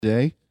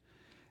today,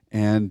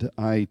 and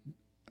I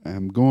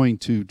am going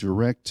to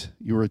direct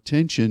your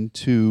attention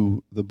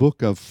to the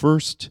book of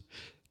First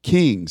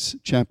Kings,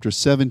 chapter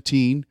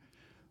 17,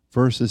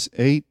 verses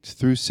 8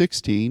 through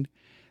 16,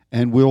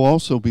 and we'll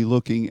also be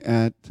looking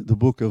at the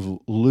book of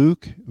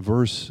Luke,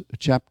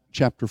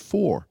 chapter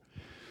 4.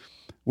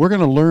 We're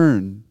going to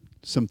learn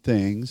some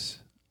things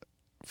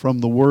from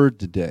the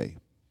Word today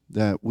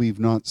that we've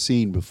not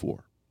seen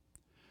before.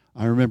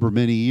 I remember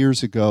many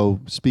years ago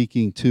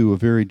speaking to a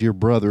very dear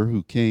brother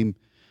who came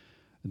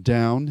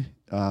down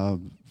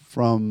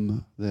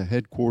from the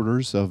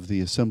headquarters of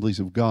the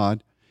Assemblies of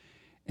God,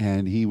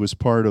 and he was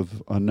part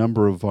of a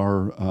number of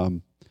our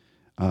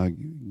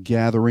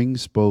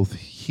gatherings, both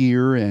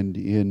here and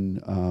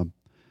in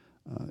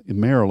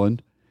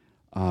Maryland.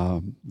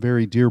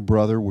 Very dear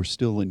brother. We're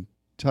still in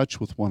touch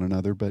with one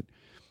another, but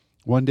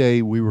one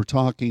day we were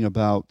talking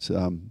about,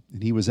 and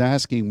he was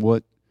asking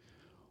what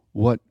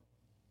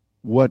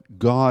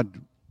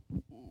God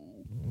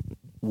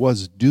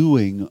was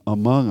doing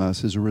among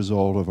us as a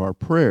result of our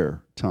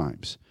prayer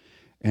times.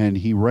 And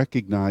he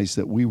recognized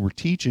that we were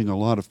teaching a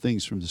lot of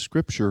things from the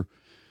Scripture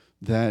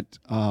that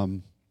were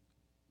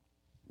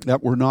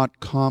not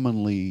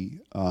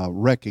commonly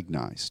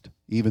recognized,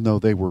 even though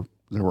they were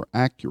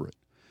accurate.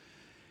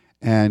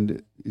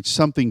 And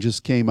something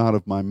just came out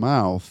of my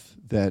mouth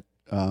that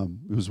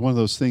it was one of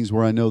those things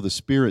where I know the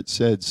Spirit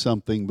said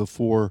something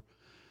before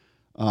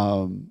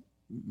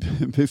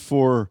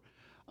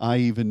I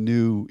even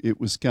knew it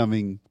was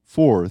coming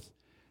forth.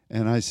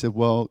 And I said,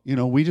 well,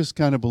 we just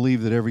kind of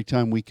believe that every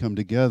time we come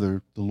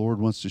together, the Lord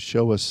wants to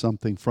show us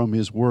something from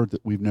His Word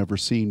that we've never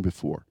seen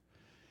before.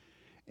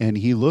 And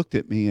he looked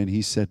at me and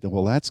he said,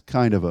 well, that's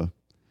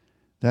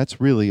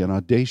really an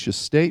audacious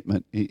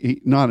statement.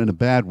 Not in a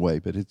bad way,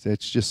 but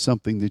it's just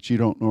something that you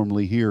don't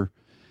normally hear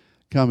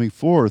coming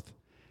forth.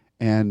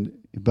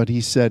 But he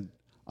said,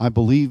 I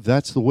believe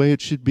that's the way it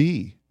should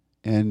be.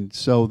 And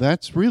so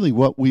that's really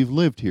what we've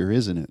lived here,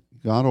 isn't it?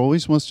 God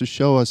always wants to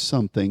show us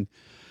something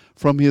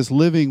from His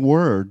living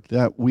Word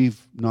that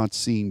we've not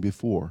seen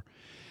before.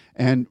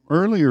 And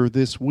earlier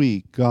this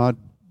week, God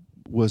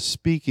was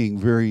speaking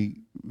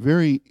very,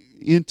 very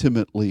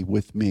intimately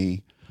with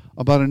me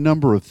about a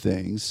number of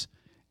things.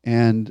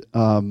 And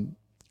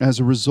as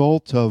a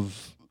result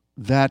of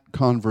that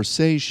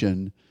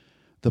conversation,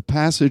 the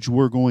passage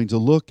we're going to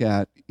look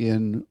at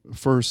in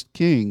 1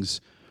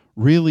 Kings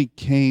really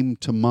came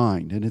to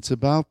mind, and it's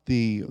about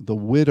the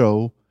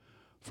widow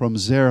from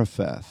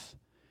Zarephath.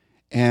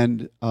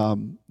 And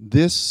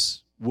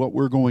this, what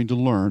we're going to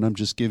learn, I'm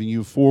just giving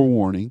you a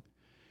forewarning,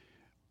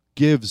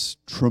 gives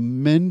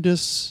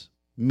tremendous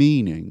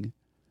meaning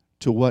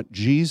to what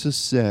Jesus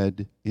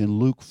said in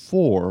Luke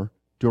 4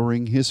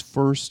 during His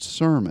first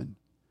sermon,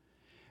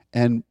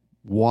 and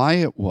why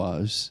it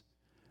was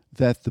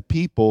that the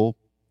people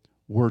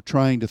were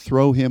trying to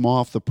throw Him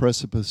off the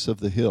precipice of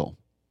the hill.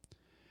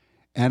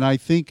 And I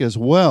think as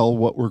well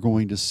what we're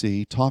going to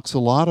see talks a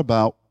lot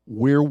about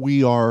where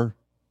we are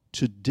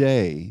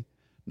today,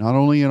 not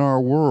only in our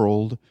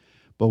world,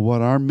 but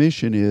what our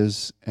mission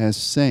is as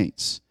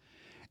saints.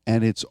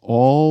 And it's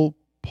all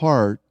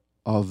part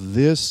of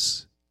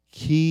this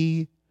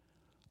key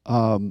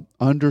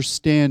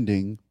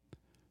understanding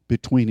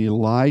between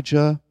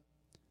Elijah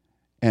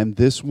and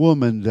this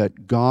woman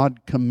that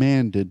God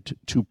commanded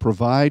to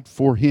provide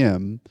for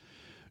him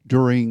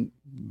during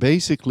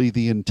basically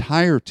the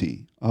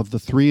entirety of the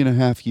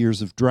 3.5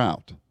 years of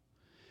drought,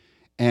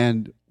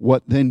 and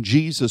what then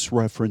Jesus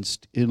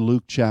referenced in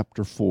Luke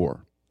chapter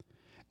 4.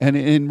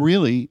 And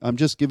really, I'm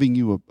just giving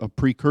you a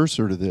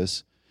precursor to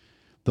this.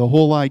 The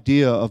whole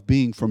idea of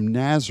being from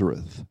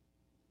Nazareth,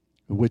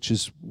 which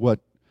is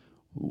what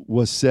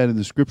was said in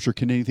the Scripture,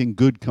 can anything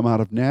good come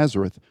out of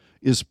Nazareth,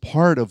 is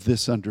part of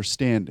this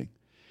understanding.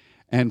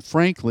 And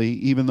frankly,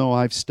 even though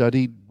I've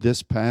studied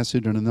this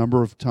passage and a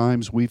number of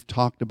times we've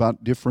talked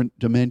about different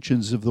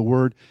dimensions of the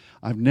Word,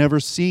 I've never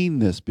seen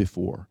this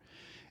before.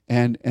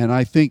 And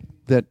I think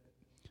that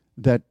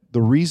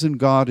the reason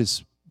God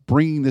is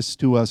bringing this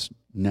to us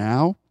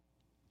now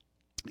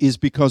is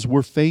because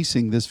we're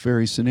facing this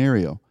very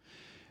scenario.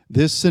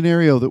 This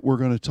scenario that we're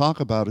going to talk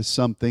about is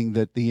something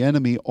that the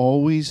enemy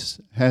always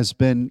has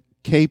been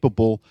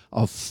capable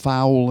of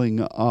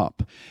fouling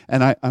up.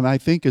 And I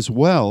think as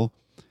well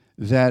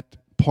that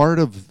part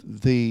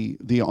of the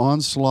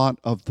onslaught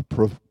of the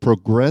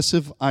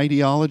progressive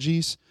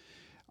ideologies,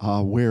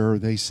 where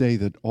they say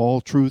that all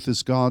truth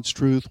is God's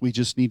truth, we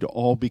just need to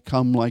all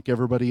become like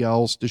everybody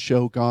else to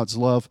show God's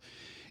love,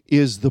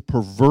 is the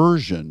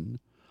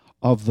perversion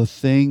of the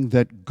thing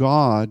that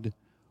God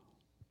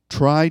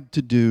tried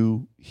to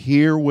do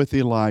here with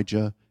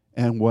Elijah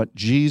and what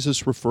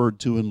Jesus referred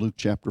to in Luke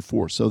chapter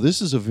 4. So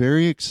this is a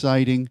very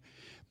exciting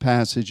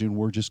passage, and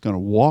we're just going to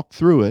walk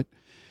through it.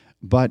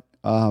 But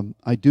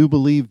I do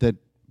believe that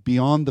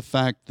beyond the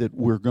fact that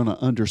we're going to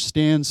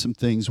understand some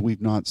things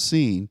we've not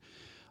seen,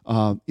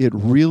 it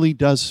really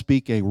does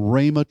speak a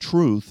rhema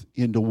truth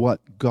into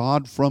what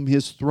God from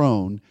His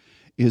throne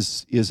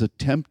is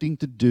attempting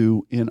to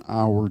do in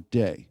our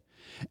day.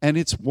 And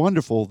it's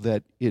wonderful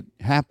that it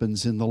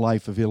happens in the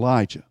life of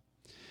Elijah,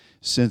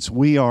 since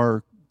we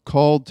are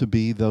called to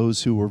be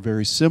those who are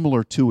very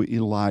similar to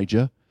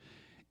Elijah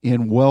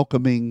in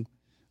welcoming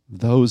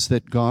those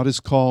that God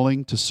is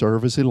calling to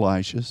serve as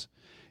Elishas.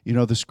 You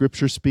know, the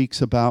scripture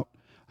speaks about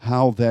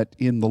how that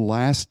in the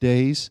last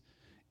days,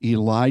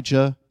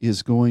 the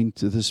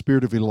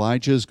spirit of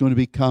Elijah is going to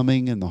be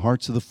coming, and the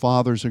hearts of the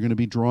fathers are going to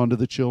be drawn to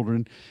the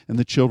children, and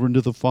the children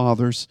to the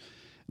fathers.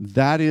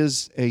 That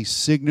is a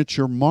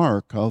signature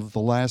mark of the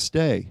last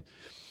day.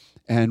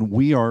 And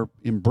we're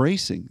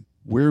embracing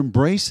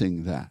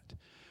that.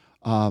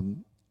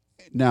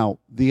 Now,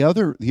 the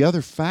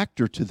other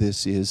factor to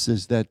this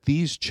is that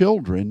these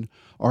children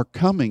are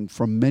coming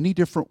from many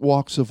different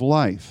walks of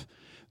life.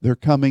 They're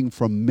coming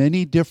from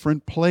many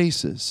different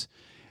places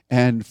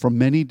and from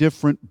many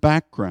different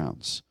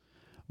backgrounds.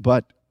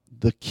 But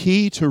the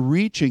key to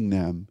reaching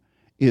them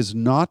is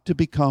not to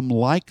become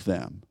like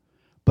them,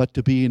 but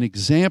to be an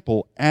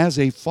example as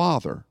a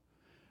father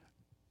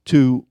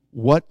to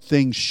what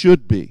things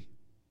should be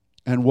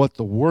and what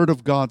the Word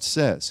of God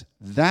says.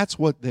 That's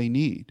what they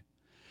need.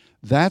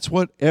 That's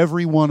what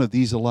every one of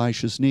these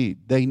Elishas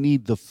need. They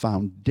need the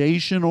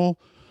foundational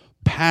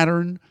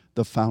pattern,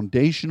 the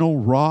foundational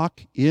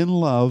rock in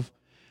love,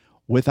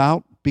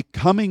 without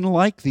becoming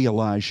like the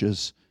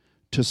Elishas,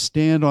 to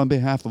stand on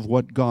behalf of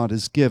what God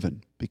has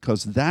given,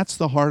 because that's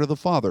the heart of the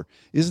Father.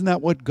 Isn't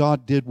that what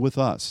God did with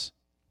us?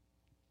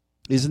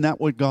 Isn't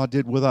that what God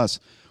did with us?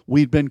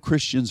 We'd been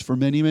Christians for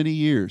many, many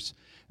years,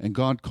 and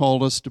God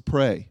called us to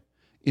pray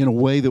in a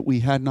way that we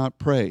had not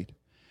prayed.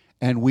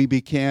 And we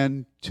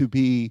began to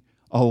be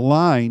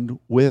aligned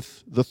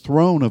with the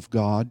throne of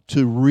God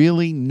to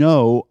really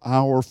know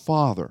our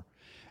Father.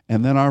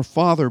 And then our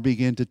Father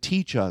began to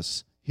teach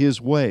us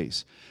His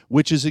ways,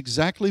 which is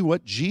exactly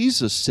what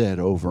Jesus said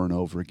over and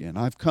over again.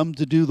 I've come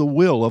to do the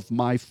will of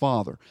my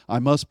Father. I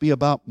must be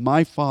about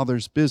my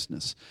Father's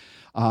business.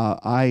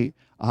 I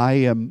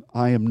am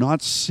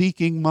not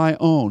seeking my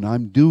own.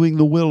 I'm doing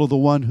the will of the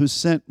one who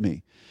sent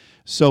me.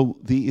 So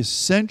the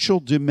essential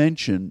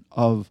dimension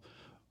of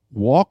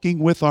walking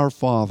with our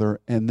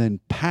Father and then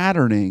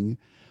patterning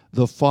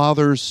the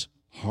Father's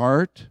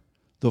heart,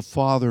 the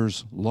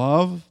Father's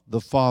love,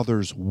 the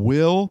Father's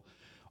will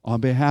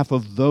on behalf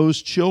of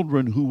those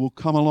children who will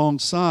come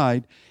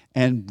alongside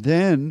and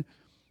then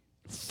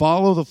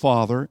follow the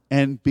Father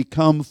and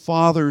become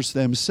fathers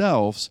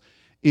themselves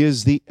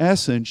is the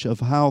essence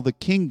of how the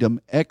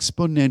kingdom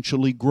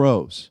exponentially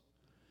grows.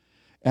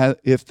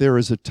 If there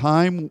is a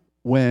time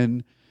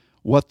when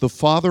what the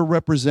Father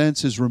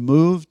represents is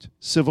removed,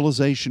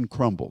 civilization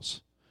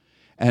crumbles.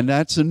 And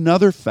that's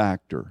another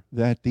factor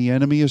that the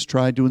enemy has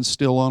tried to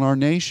instill on our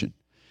nation.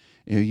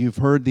 You've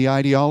heard the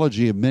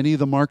ideology of many of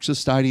the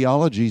Marxist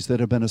ideologies that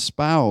have been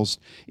espoused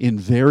in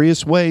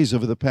various ways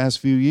over the past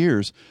few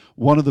years.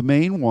 One of the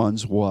main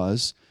ones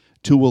was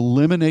to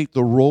eliminate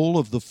the role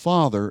of the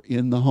father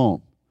in the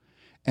home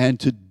and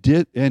to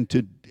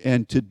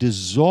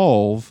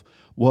dissolve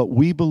what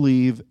we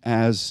believe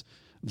as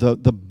the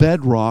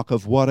bedrock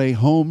of what a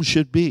home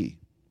should be.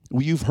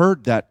 Well, you've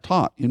heard that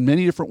taught in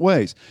many different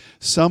ways.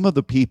 Some of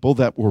the people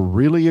that were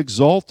really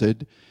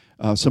exalted,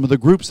 some of the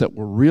groups that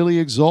were really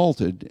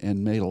exalted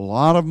and made a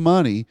lot of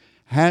money,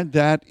 had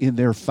that in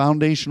their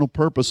foundational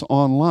purpose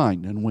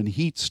online. And when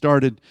heat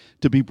started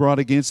to be brought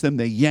against them,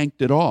 they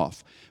yanked it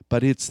off.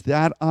 But it's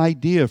that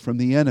idea from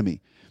the enemy.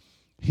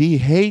 He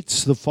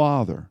hates the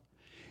Father.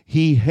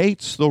 He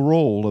hates the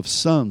role of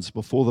sons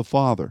before the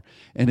Father.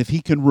 And if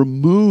he can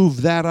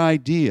remove that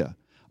idea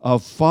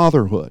of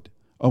fatherhood,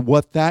 of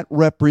what that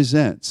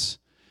represents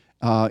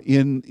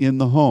in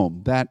the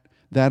home, that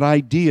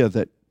idea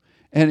that,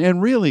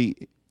 and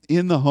really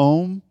in the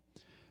home,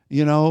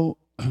 you know,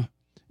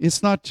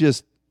 it's not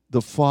just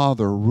the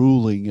father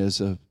ruling as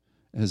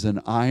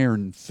an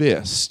iron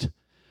fist.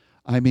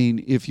 I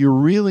mean, if you're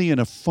really in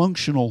a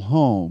functional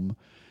home,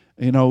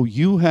 you know,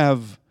 you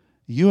have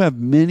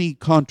many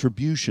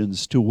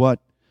contributions to what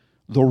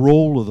the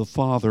role of the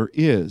father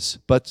is,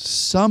 but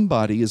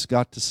somebody has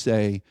got to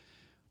say,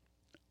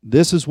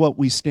 this is what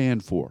we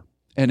stand for,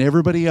 and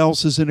everybody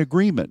else is in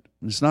agreement.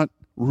 It's not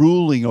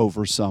ruling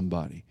over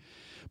somebody.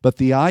 But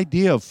the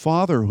idea of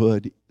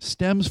fatherhood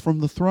stems from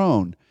the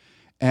throne,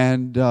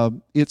 and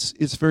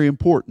it's very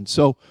important.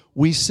 So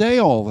we say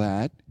all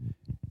that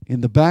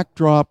in the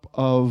backdrop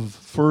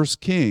of 1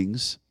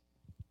 Kings.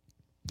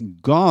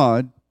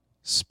 God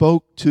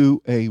spoke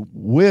to a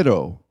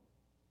widow.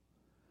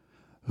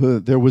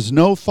 There was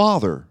no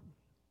father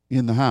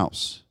in the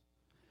house.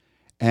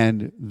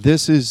 And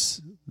this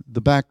is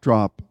the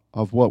backdrop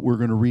of what we're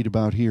going to read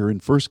about here in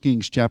 1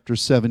 Kings chapter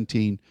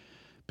 17,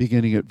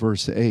 beginning at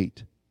verse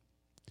 8.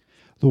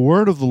 The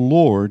word of the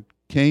Lord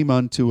came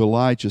unto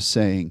Elijah,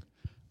 saying,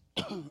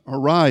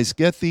 Arise,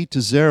 get thee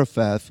to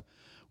Zarephath,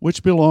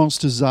 which belongs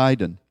to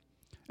Zidon,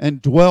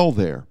 and dwell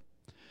there.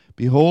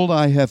 Behold,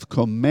 I have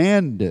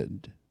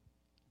commanded,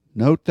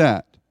 note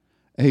that,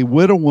 a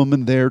widow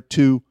woman there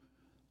to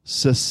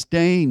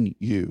sustain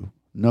you.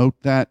 Note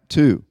that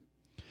too.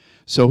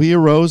 So he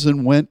arose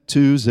and went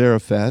to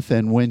Zarephath,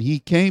 and when he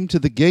came to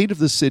the gate of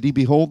the city,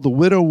 behold, the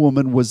widow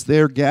woman was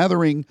there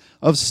gathering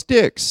of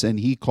sticks. And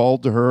he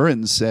called to her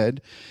and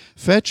said,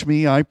 Fetch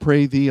me, I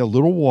pray thee, a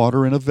little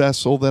water in a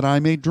vessel, that I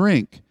may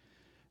drink.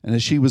 And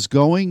as she was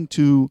going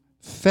to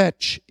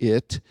fetch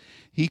it,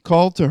 he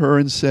called to her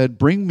and said,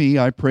 Bring me,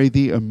 I pray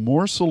thee, a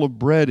morsel of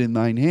bread in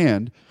thine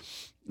hand.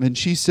 And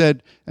she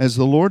said, As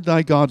the Lord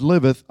thy God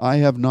liveth, I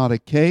have not a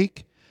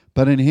cake,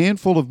 but an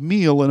handful of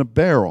meal in a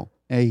barrel.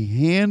 A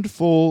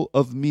handful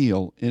of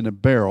meal in a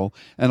barrel,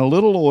 and a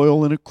little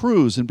oil in a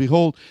cruse. And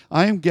behold,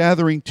 I am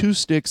gathering 2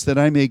 sticks, that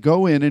I may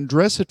go in and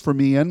dress it for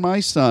me and my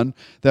son,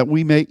 that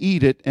we may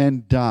eat it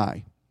and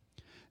die.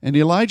 And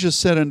Elijah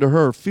said unto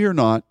her, Fear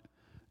not,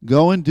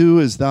 go and do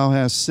as thou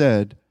hast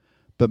said,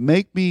 but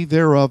make me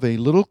thereof a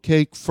little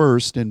cake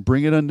first, and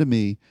bring it unto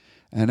me,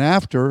 and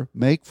after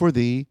make for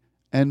thee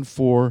and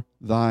for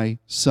thy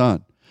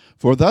son.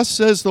 For thus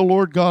says the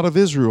Lord God of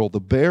Israel, The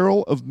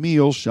barrel of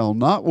meal shall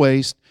not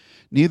waste,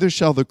 neither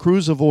shall the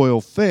cruse of oil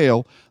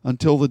fail,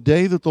 until the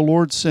day that the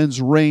Lord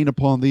sends rain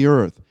upon the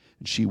earth.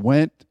 And she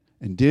went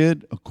and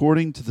did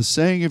according to the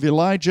saying of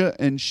Elijah,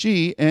 and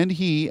she and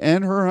he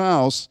and her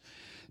house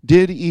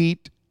did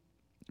eat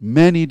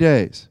many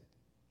days.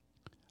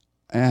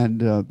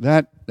 And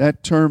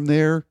that term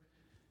there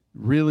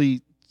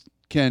really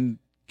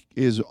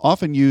is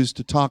often used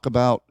to talk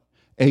about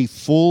a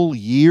full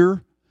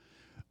year,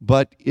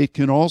 but it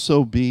can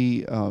also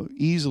be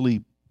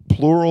easily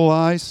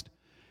pluralized.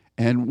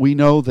 And we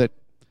know that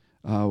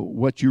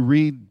what you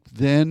read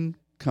then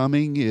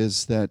coming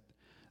is that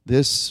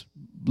this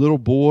little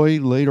boy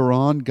later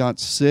on got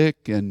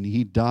sick and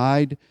he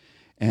died,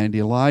 and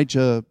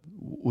Elijah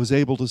was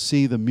able to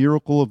see the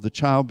miracle of the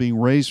child being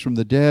raised from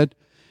the dead.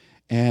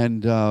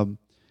 And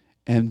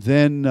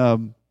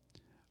then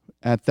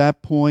at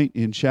that point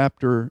in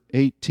chapter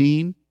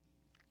 18,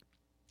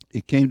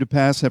 it came to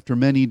pass after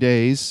many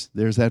days,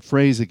 there's that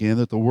phrase again,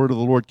 that the word of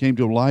the Lord came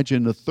to Elijah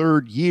in the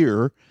 3rd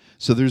year.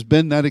 So there's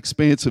been that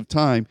expanse of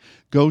time.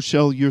 Go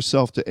show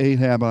yourself to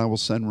Ahab, and I will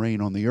send rain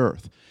on the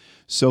earth.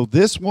 So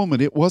this woman,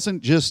 it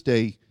wasn't just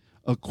a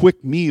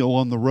quick meal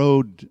on the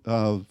road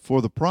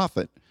for the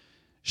prophet.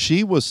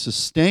 She was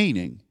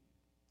sustaining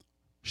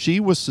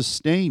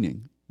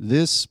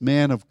this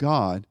man of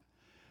God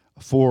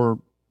for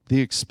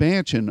the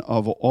expansion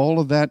of all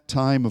of that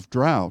time of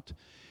drought.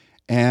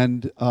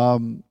 And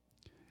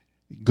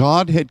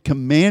God had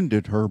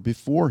commanded her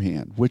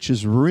beforehand, which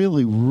is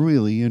really,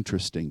 really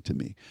interesting to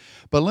me.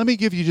 But let me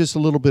give you just a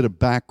little bit of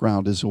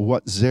background as to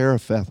what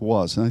Zarephath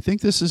was. And I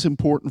think this is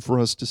important for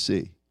us to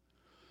see.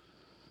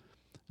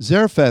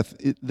 Zarephath,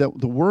 the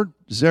word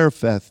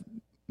Zarephath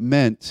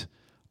meant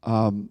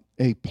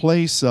a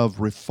place of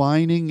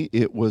refining.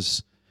 It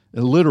was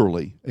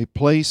literally a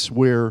place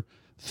where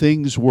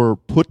things were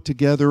put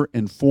together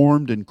and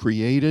formed and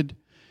created.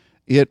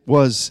 It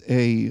was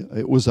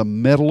a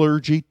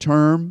metallurgy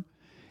term.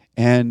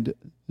 And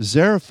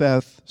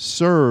Zarephath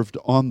served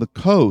on the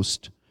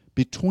coast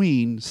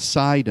between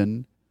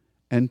Sidon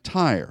and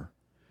Tyre.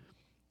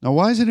 Now,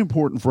 why is it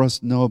important for us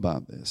to know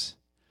about this?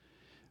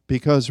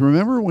 Because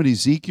remember when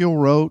Ezekiel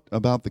wrote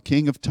about the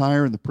king of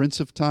Tyre and the prince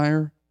of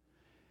Tyre?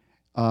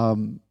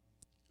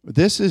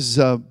 This was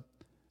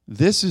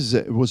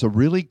a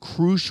really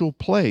crucial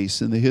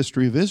place in the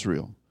history of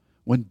Israel.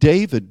 When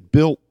David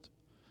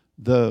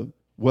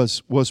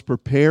was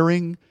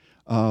preparing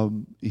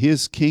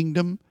his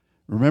kingdom.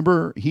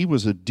 Remember, he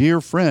was a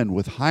dear friend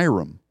with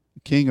Hiram,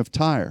 king of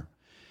Tyre,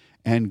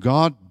 and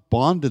God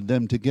bonded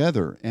them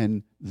together.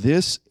 And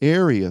this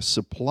area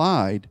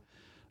supplied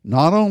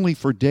not only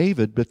for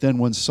David, but then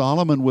when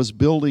Solomon was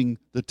building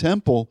the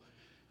temple,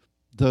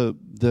 the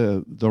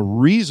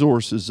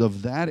resources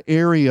of that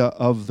area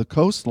of the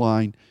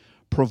coastline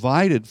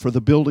provided for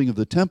the building of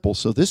the temple.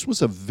 So this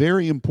was a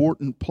very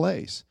important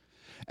place.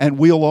 And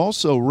we'll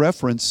also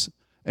reference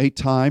a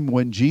time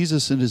when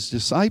Jesus and his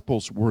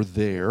disciples were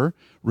there,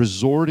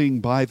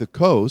 resorting by the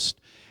coast,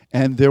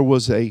 and there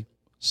was a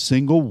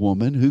single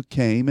woman who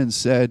came and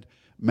said,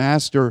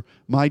 Master,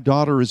 my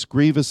daughter is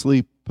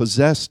grievously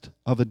possessed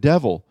of a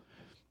devil.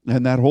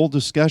 And that whole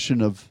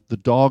discussion of the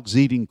dogs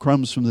eating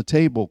crumbs from the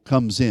table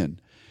comes in.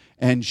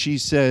 And she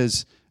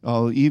says,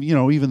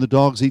 even the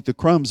dogs eat the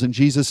crumbs. And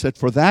Jesus said,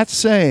 for that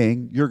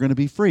saying, you're going to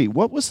be free.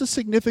 What was the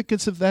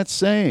significance of that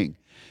saying?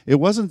 It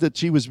wasn't that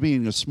she was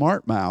being a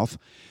smart mouth.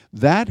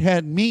 That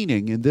had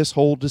meaning in this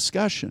whole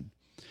discussion.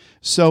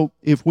 So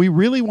if we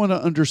really want to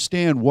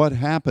understand what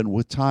happened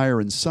with Tyre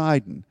and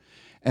Sidon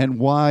and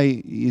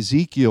why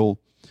Ezekiel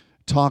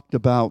talked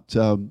about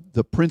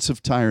the prince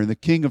of Tyre and the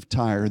king of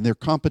Tyre and their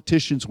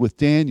competitions with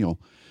Daniel,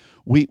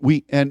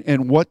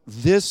 and what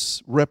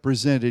this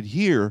represented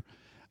here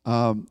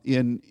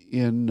in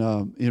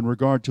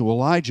regard to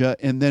Elijah,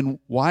 and then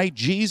why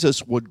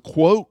Jesus would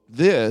quote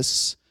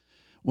this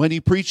when he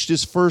preached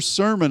his first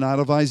sermon out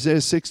of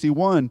Isaiah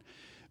 61,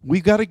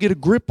 we've got to get a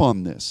grip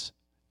on this.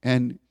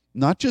 And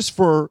not just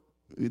for,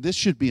 this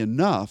should be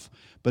enough,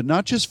 but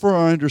not just for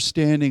our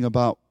understanding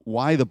about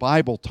why the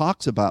Bible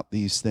talks about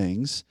these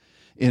things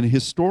in a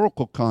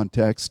historical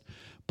context,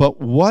 but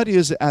what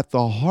is at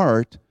the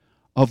heart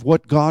of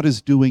what God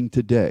is doing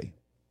today.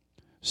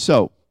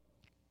 So,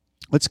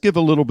 let's give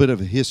a little bit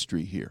of a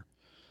history here.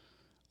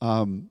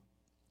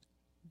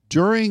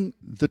 During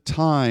the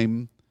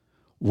time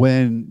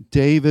when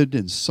David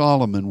and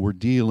Solomon were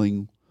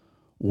dealing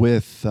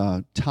with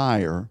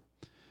Tyre,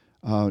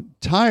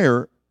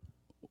 Tyre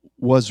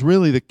was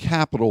really the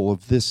capital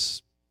of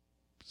this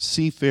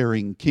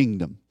seafaring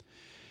kingdom.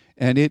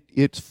 And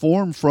it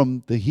formed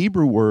from the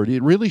Hebrew word,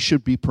 it really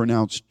should be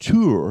pronounced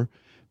Tur,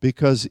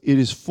 because it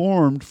is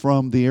formed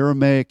from the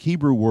Aramaic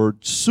Hebrew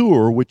word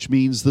sur, which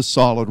means the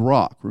solid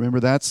rock. Remember,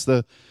 that's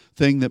the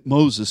thing that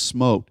Moses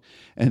smote.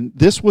 And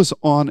this was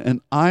on an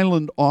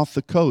island off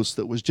the coast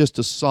that was just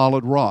a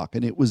solid rock.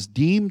 And it was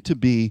deemed to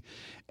be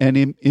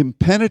an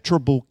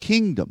impenetrable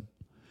kingdom.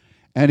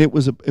 And it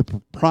was a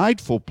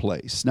prideful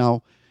place.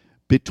 Now,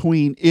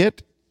 between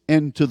it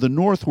and to the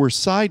north where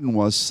Sidon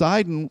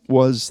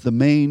was the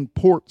main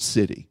port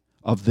city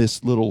of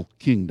this little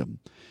kingdom.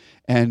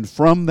 And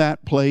from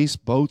that place,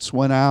 boats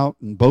went out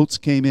and boats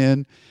came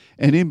in.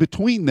 And in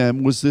between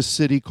them was this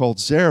city called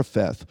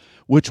Zarephath,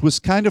 which was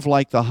kind of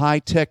like the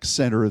high-tech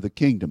center of the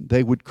kingdom.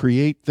 They would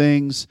create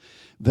things.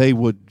 They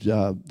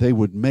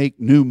would make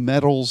new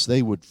metals.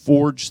 They would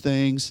forge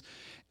things.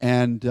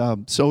 And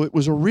so it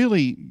was a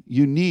really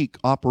unique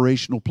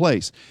operational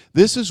place.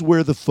 This is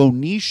where the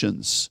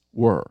Phoenicians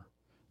were.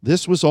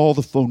 This was all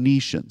the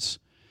Phoenicians.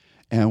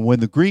 And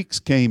when the Greeks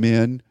came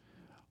in,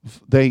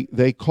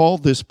 they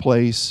called this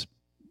place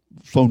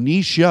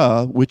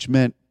Phoenicia, which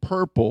meant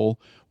purple,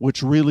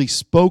 which really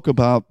spoke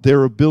about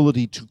their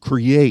ability to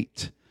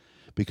create.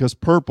 Because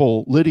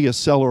purple, Lydia,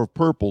 seller of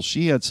purple,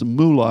 she had some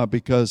moolah,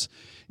 because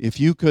if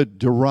you could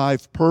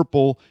derive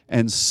purple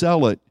and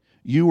sell it,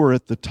 you were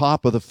at the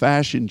top of the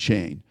fashion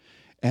chain.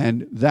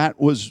 And that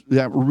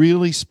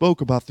really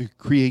spoke about the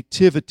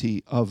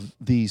creativity of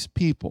these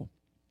people.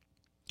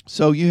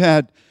 So you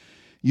had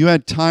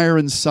Tyre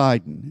and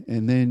Sidon,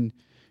 and then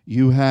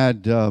you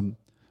had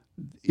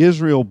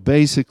Israel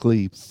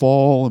basically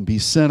fall and be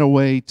sent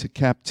away to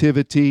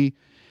captivity.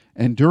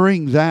 And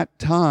during that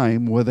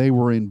time where they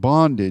were in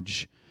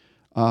bondage,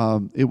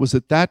 it was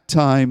at that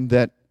time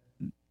that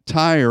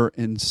Tyre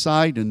and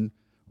Sidon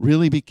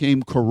really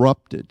became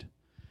corrupted,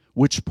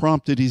 which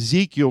prompted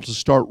Ezekiel to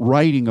start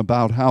writing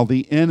about how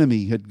the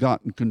enemy had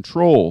gotten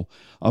control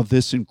of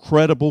this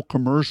incredible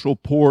commercial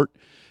port,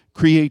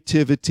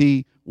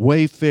 creativity,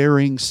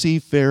 wayfaring,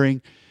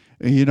 seafaring.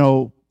 You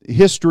know,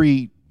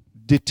 history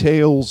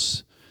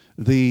details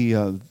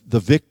the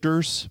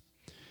victors,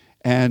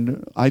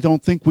 and I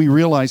don't think we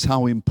realize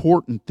how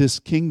important this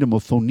kingdom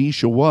of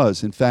Phoenicia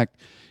was. In fact,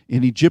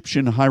 in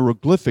Egyptian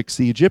hieroglyphics,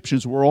 the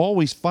Egyptians were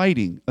always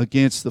fighting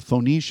against the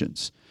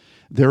Phoenicians.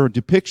 There are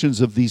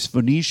depictions of these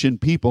Phoenician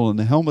people and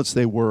the helmets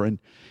they wore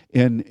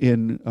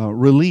in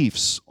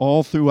reliefs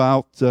all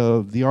throughout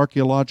the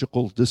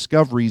archaeological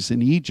discoveries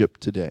in Egypt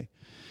today.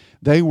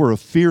 They were a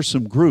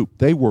fearsome group.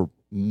 They were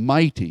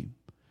mighty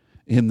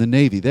in the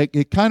Navy.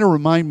 It kind of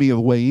reminded me of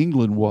the way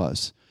England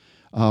was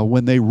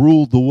when they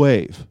ruled the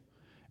wave.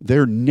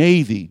 Their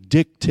Navy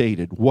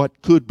dictated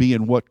what could be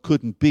and what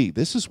couldn't be.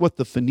 This is what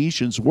the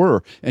Phoenicians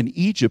were, and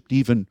Egypt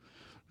even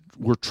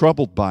were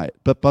troubled by it.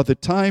 But by the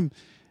time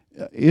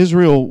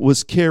Israel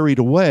was carried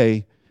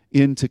away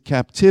into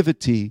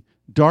captivity,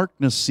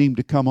 darkness seemed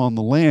to come on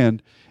the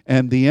land,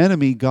 and the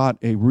enemy got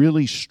a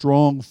really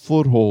strong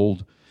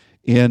foothold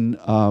in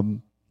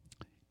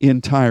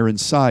Tyre and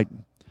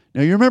Sidon.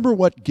 Now, you remember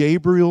what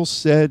Gabriel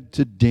said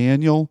to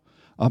Daniel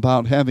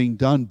about having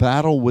done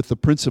battle with the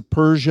prince of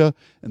Persia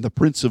and the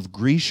prince of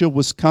Grecia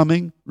was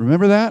coming?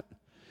 Remember that?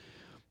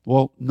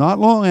 Well, not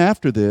long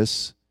after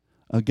this,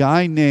 a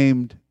guy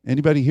named,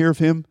 anybody hear of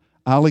him?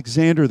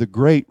 Alexander the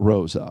Great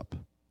rose up.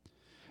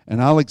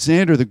 And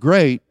Alexander the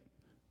Great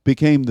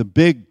became the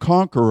big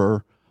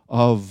conqueror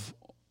of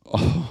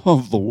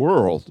the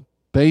world,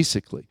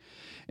 basically.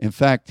 In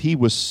fact, he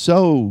was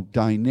so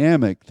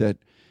dynamic that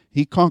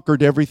he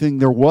conquered everything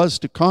there was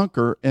to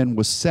conquer and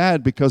was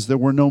sad because there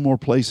were no more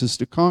places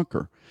to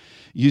conquer.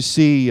 You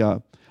see,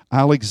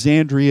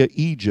 Alexandria,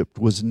 Egypt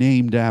was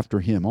named after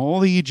him. All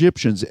the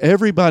Egyptians,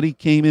 everybody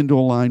came into a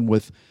line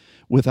with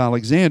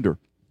Alexander.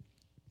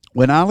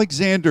 When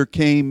Alexander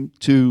came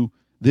to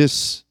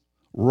this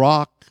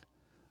rock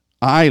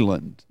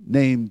island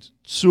named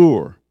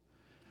Sur,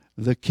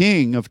 the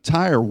king of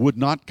Tyre would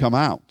not come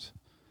out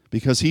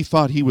because he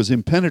thought he was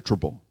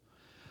impenetrable.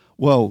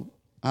 Well,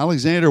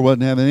 Alexander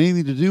wasn't having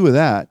anything to do with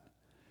that.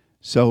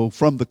 So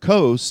from the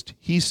coast,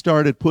 he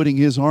started putting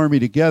his army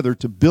together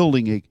to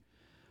building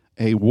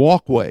a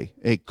walkway,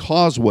 a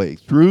causeway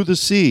through the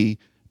sea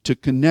to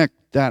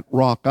connect that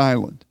rock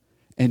island.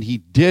 And he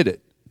did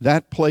it.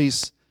 That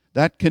place,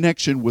 that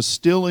connection was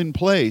still in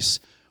place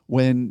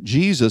when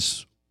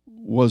Jesus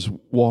was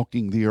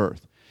walking the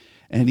earth.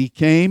 And he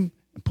came,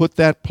 put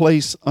that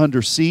place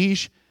under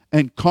siege,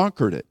 and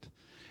conquered it.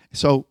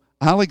 So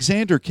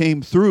Alexander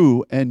came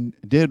through and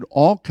did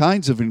all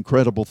kinds of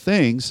incredible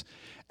things,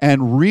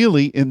 and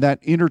really in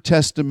that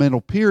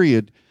intertestamental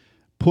period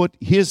put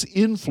his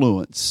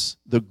influence,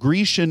 the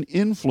Grecian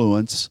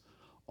influence,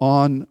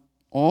 on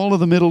all of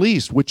the Middle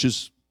East, which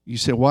is, you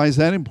say, why is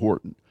that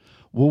important?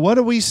 Well, what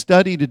do we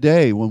study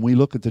today when we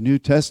look at the New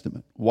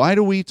Testament? Why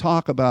do we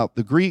talk about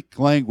the Greek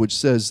language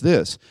says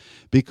this?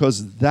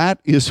 Because that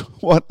is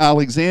what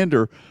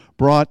Alexander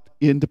brought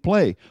into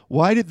play.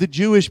 Why did the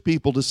Jewish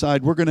people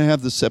decide we're going to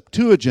have the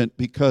Septuagint?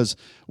 Because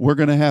we're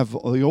going to have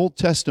the Old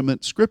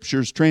Testament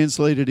scriptures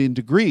translated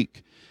into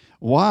Greek.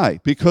 Why?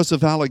 Because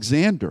of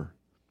Alexander.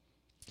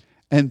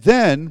 And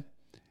then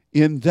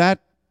in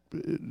that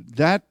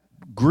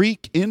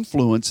Greek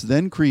influence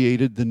then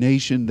created the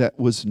nation that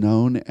was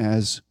known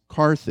as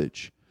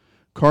Carthage.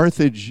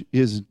 Carthage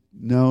is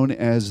known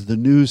as the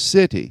new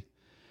city.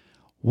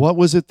 What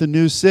was it the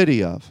new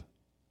city of?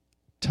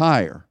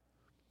 Tyre.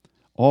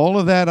 All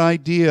of that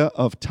idea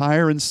of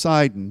Tyre and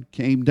Sidon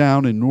came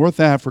down in North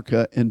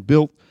Africa and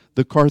built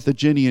the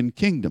Carthaginian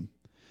kingdom.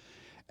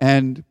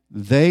 And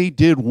they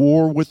did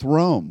war with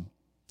Rome.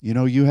 You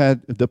know, you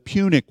had the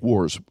Punic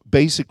Wars,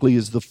 basically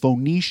is the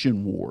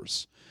Phoenician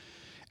Wars.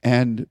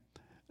 And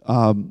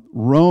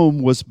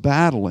Rome was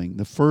battling.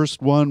 The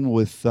first one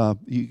with,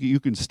 you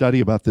can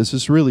study about this.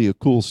 It's really a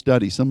cool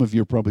study. Some of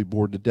you are probably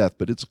bored to death,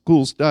 but it's a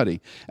cool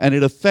study. And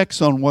it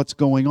affects on what's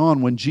going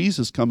on when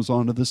Jesus comes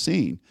onto the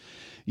scene.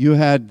 You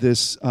had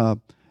this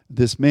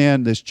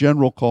man, this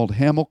general called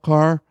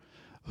Hamilcar,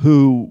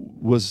 who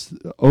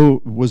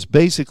was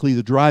basically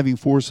the driving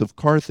force of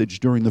Carthage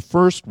during the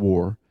First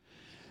War.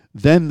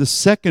 Then the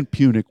Second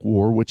Punic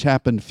War, which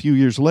happened a few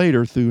years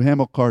later through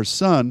Hamilcar's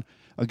son,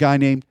 a guy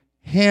named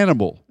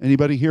Hannibal.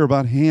 Anybody hear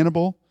about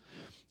Hannibal?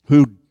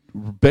 Who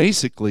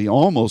basically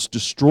almost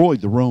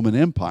destroyed the Roman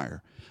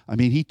Empire. I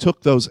mean, he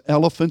took those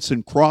elephants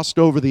and crossed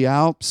over the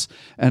Alps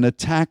and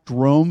attacked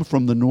Rome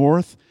from the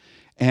north.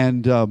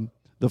 And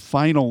the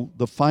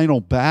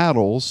final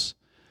battles,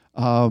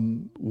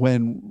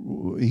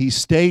 when he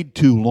stayed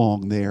too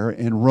long there,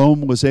 and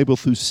Rome was able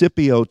through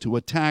Scipio to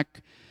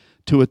attack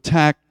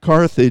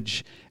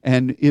Carthage,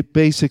 and it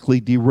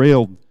basically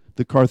derailed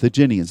the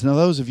Carthaginians. Now,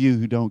 those of you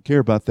who don't care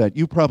about that,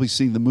 you've probably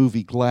seen the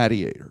movie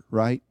Gladiator,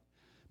 right?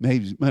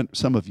 Maybe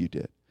some of you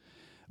did,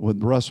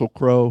 with Russell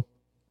Crowe,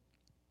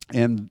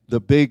 and the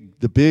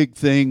big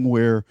thing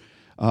where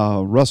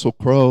Russell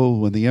Crowe,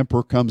 when the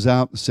emperor comes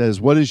out and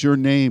says, "What is your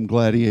name,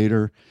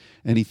 gladiator?"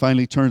 And he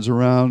finally turns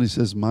around and he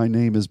says, "My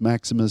name is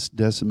Maximus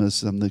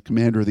Decimus. I'm the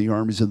commander of the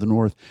armies of the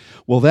north."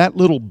 Well, that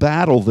little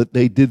battle that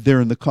they did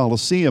there in the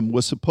Colosseum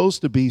was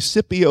supposed to be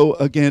Scipio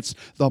against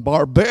the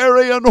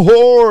barbarian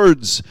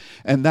hordes.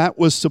 And that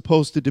was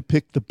supposed to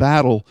depict the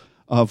battle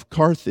of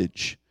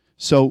Carthage.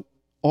 So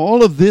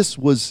all of this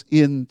was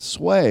in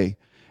sway.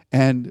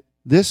 And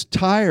this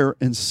Tyre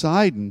and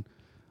Sidon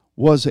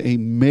was a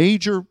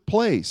major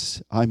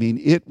place. I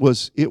mean, it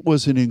was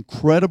an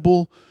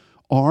incredible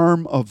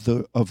arm of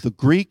the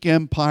Greek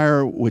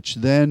Empire, which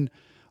then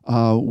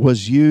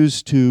was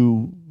used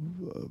to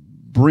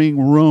bring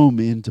Rome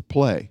into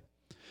play.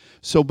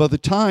 So by the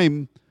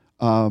time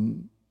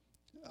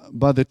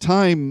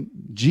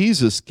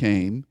Jesus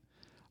came,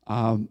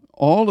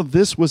 all of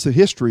this was the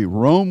history.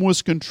 Rome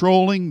was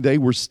controlling. They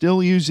were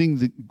still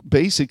using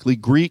basically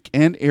Greek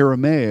and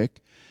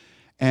Aramaic,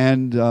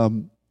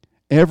 and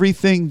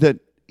everything that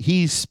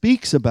he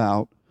speaks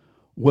about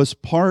was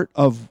part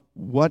of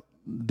what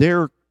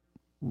their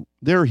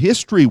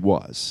history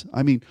was.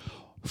 I mean,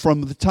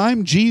 from the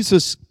time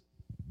Jesus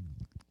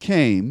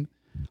came,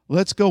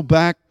 let's go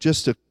back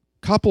just a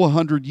couple of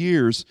hundred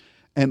years,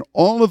 and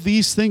all of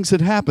these things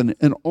had happened,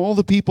 and all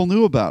the people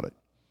knew about it.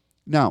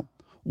 Now,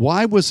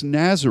 why was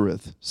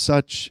Nazareth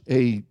such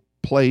a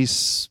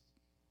place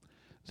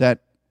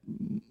that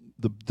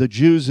the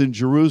Jews in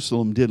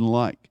Jerusalem didn't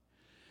like?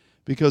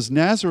 Because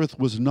Nazareth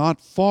was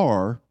not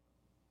far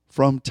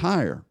from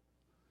Tyre.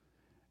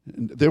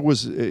 There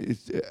was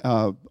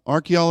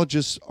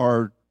archaeologists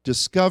are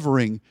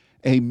discovering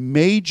a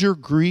major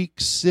Greek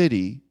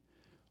city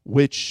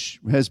which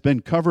has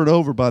been covered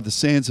over by the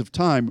sands of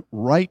time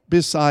right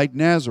beside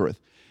Nazareth.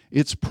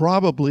 It's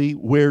probably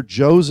where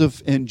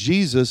Joseph and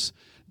Jesus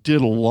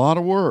did a lot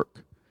of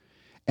work.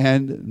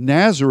 And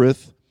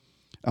Nazareth,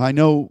 I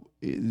know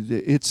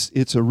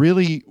it's a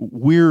really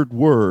weird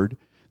word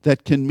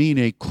that can mean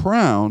a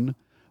crown,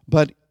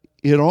 but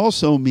it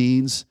also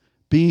means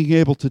being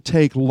able to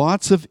take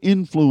lots of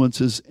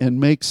influences and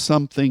make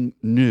something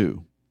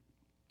new.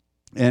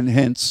 And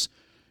hence,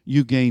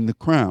 you gain the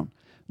crown.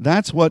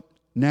 That's what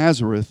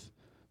Nazareth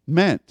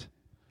meant.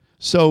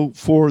 So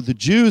for the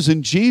Jews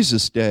in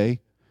Jesus'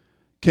 day,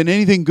 can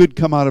anything good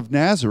come out of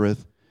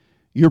Nazareth?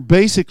 You're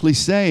basically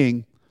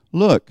saying,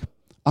 look,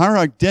 our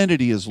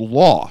identity is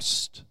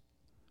lost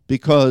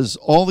because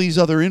all these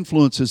other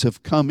influences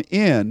have come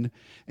in,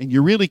 and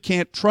you really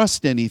can't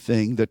trust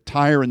anything that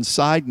Tyre and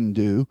Sidon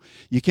do.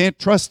 You can't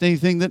trust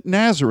anything that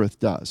Nazareth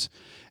does.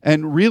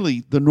 And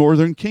really, the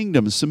northern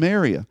kingdom,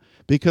 Samaria,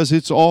 because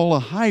it's all a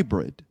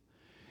hybrid.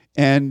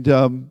 And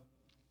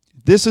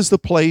this is the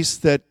place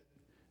that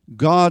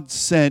God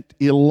sent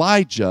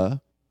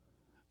Elijah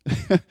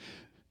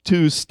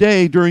to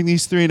stay during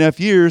these 3.5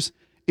 years.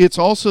 it's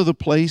also the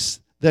place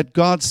that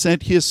God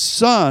sent his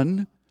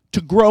son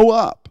to grow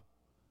up.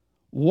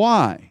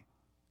 Why?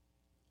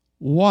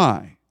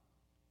 Why?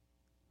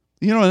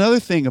 You know, another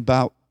thing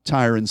about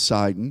Tyre and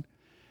Sidon,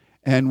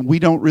 and we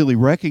don't really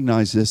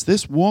recognize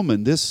this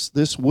woman,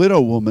 this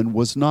widow woman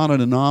was not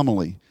an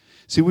anomaly.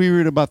 See, we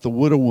read about the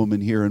widow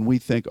woman here, and we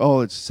think,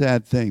 oh, it's a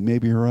sad thing.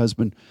 Maybe her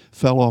husband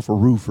fell off a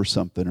roof or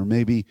something, or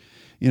maybe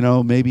he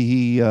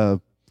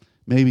RUNNOFT.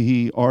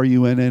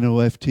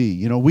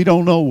 You know, we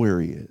don't know where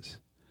he is.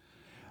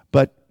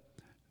 But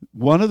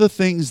one of the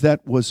things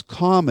that was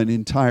common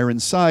in Tyre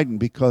and Sidon,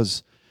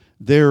 because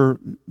they're,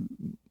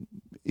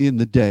 in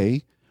the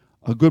day,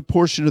 a good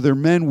portion of their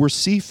men were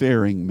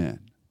seafaring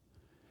men.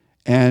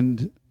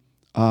 And,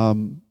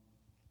 Hiram,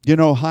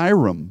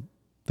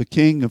 the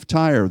king of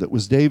Tyre, that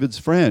was David's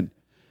friend,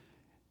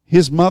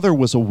 his mother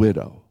was a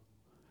widow.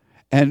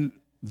 And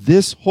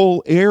this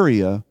whole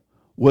area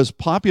was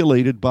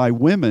populated by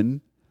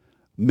women,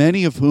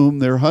 many of whom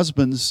their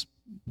husbands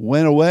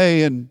went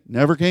away and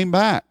never came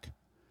back.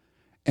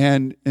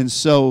 And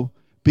so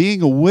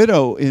being a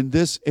widow in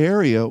this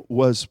area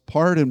was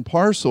part and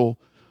parcel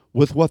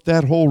with what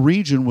that whole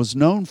region was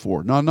known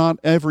for. Now, not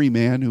every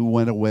man who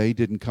went away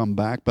didn't come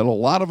back, but a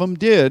lot of them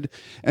did.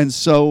 And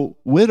so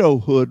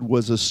widowhood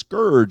was a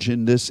scourge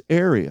in this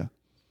area.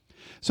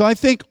 So I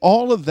think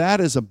all of that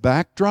as a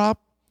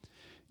backdrop,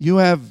 you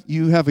have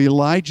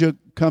Elijah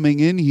coming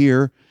in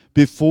here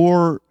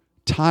before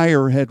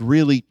Tyre had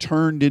really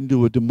turned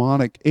into a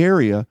demonic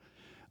area.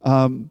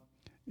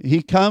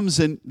 He comes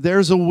and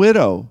there's a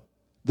widow.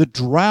 The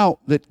drought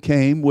that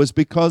came was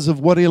because of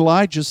what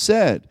Elijah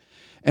said.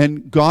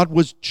 And God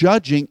was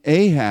judging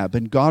Ahab,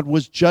 and God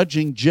was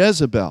judging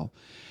Jezebel.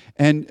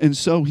 And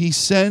so he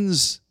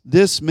sends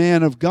this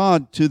man of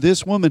God to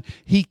this woman.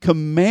 He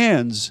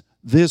commands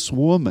this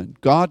woman,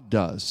 God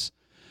does,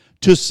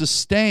 to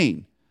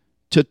sustain,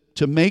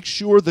 to make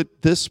sure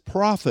that this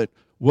prophet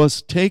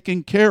was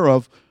taken care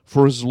of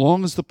for as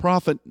long as the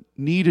prophet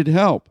needed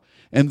help.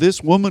 And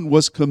this woman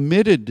was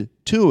committed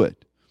to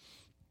it.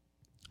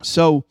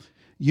 So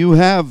you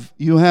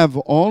have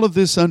all of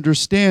this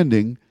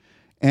understanding.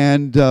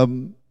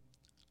 And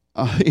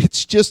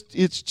it's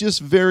just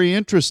very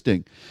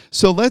interesting.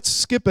 So let's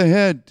skip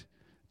ahead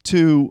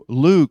to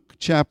Luke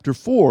chapter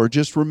 4.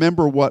 Just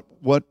remember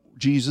what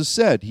Jesus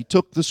said. He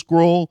took the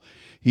scroll.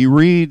 He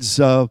reads,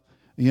 the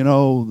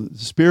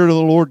Spirit of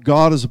the Lord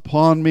God is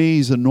upon me.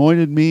 He's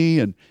anointed me.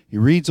 And he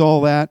reads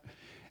all that.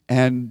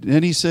 And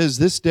then he says,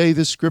 this day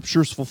this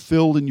scripture is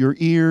fulfilled in your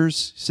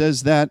ears. He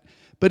says that.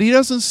 But he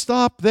doesn't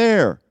stop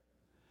there.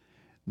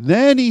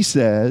 Then he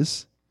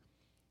says,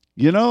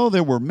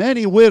 there were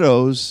many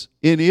widows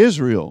in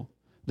Israel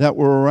that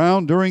were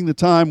around during the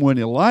time when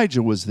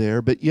Elijah was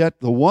there, but yet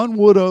the one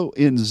widow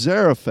in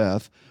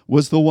Zarephath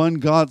was the one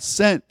God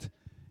sent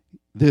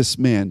this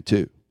man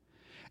to.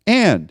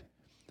 And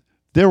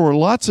there were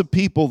lots of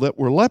people that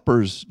were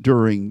lepers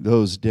during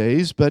those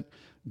days, but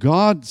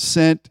God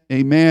sent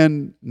a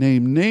man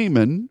named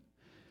Naaman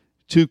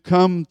to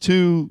come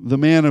to the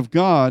man of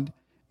God,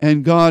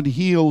 and God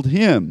healed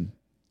him.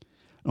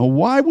 Now,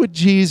 why would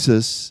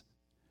Jesus,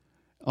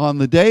 on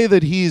the day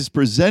that he's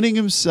presenting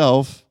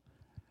himself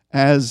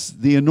as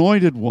the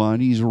anointed one,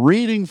 he's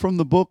reading from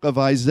the book of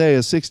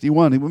Isaiah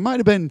 61. It might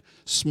have been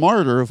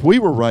smarter if we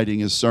were writing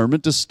his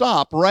sermon to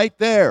stop right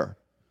there.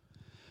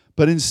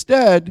 But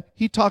instead,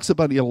 he talks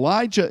about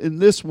Elijah and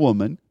this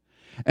woman,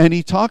 and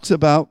he talks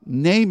about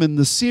Naaman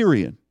the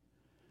Syrian.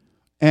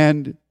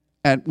 And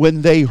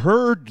when they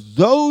heard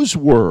those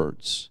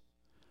words,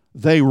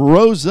 they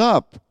rose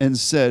up and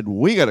said,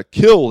 we got to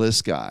kill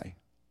this guy.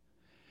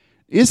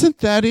 Isn't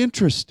that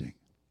interesting?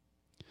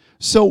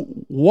 So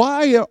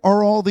why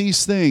are all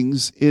these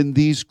things in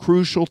these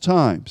crucial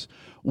times?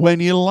 When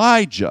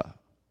Elijah,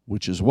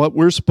 which is what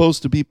we're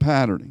supposed to be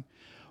patterning,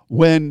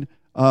 when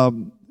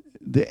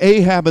the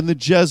Ahab and the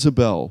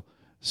Jezebel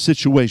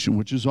situation,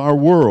 which is our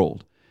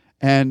world,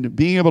 and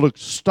being able to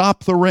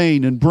stop the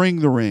rain and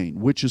bring the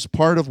rain, which is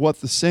part of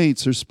what the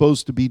saints are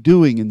supposed to be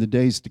doing in the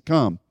days to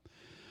come.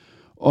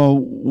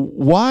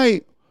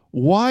 Why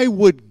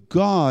would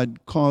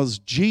God cause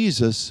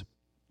Jesus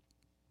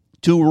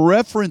to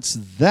reference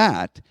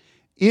that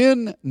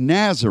in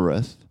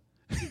Nazareth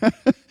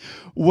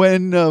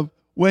when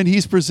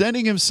he's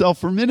presenting himself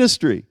for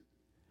ministry?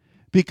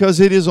 Because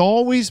it has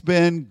always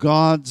been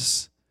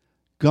God's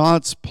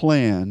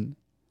plan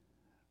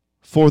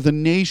for the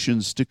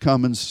nations to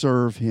come and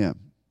serve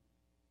him.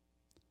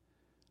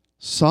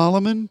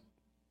 Solomon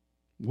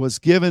was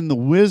given the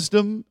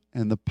wisdom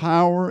and the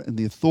power and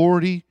the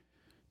authority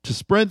to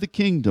spread the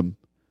kingdom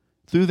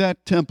through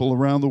that temple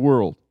around the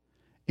world.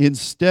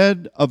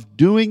 Instead of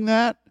doing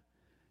that,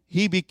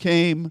 he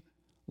became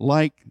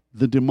like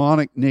the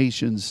demonic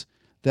nations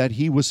that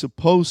he was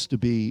supposed to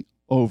be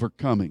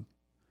overcoming.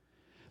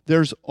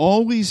 There's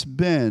always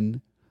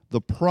been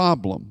the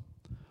problem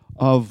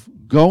of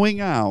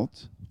going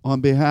out on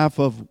behalf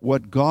of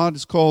what God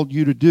has called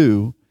you to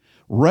do,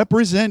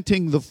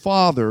 representing the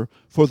Father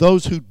for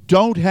those who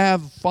don't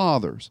have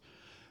fathers,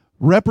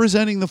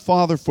 representing the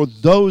Father for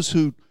those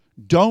who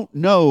don't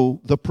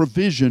know the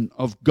provision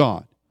of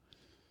God.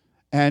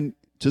 And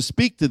to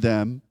speak to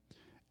them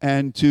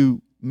and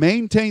to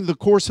maintain the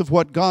course of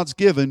what God's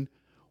given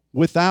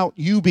without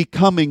you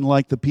becoming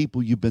like the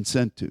people you've been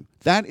sent to.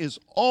 That has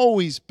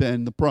always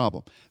been the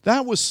problem.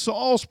 That was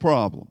Saul's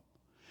problem.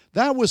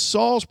 That was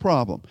Saul's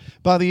problem.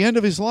 By the end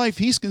of his life,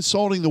 he's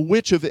consulting the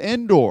witch of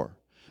Endor.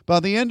 By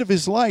the end of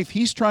his life,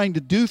 he's trying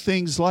to do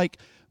things like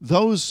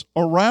those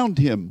around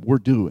him were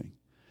doing.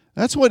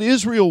 That's what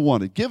Israel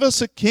wanted. Give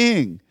us a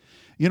king.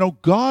 You know,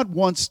 God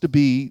wants to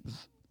be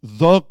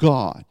the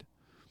God.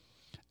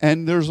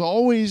 And there's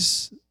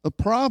always a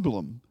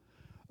problem.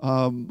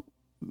 And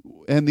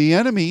the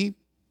enemy,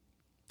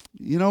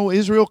 you know,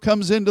 Israel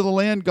comes into the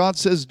land. God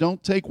says,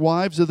 don't take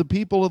wives of the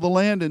people of the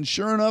land. And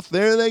sure enough,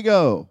 there they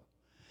go.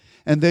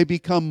 And they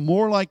become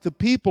more like the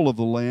people of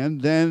the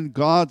land than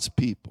God's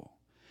people.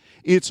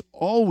 It's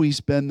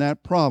always been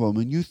that problem.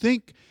 And you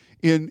think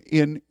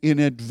in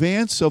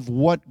advance of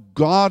what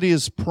God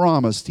has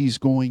promised He's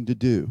going to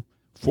do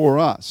for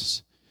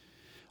us.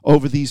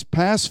 Over these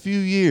past few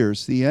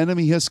years, the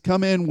enemy has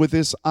come in with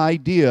this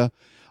idea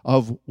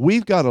of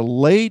we've got to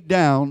lay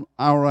down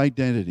our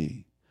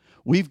identity.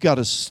 We've got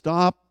to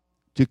stop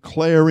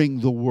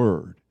declaring the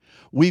word.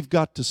 We've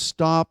got to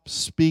stop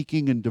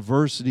speaking in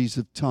diversities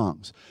of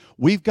tongues.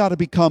 We've got to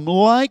become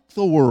like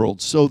the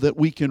world so that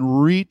we can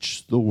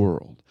reach the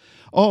world.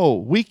 Oh,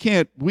 we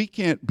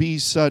can't be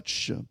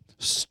such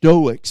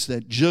stoics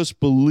that just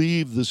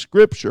believe the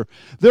Scripture.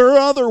 There are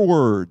other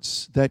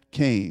words that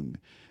came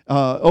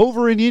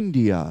over in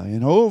India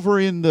and over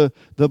in the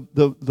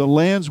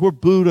lands where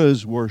Buddha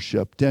is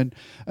worshipped,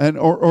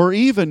 or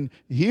even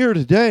here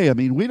today. I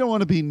mean, we don't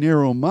want to be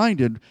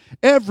narrow-minded.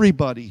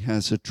 Everybody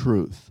has a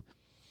truth.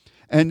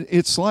 And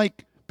it's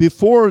like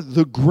before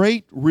the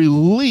great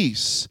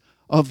release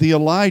of the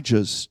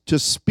Elijahs to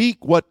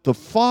speak what the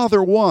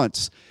Father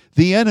wants,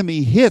 the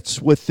enemy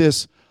hits with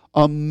this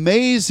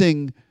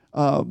amazing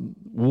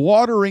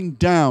watering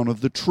down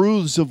of the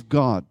truths of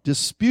God,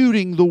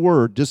 disputing the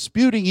Word,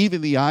 disputing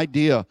even the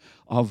idea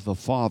of the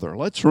Father.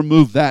 Let's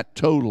remove that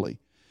totally.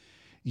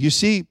 You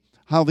see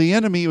how the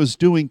enemy was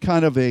doing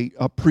kind of a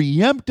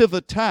preemptive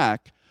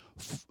attack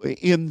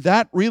in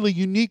that really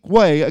unique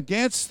way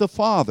against the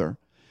Father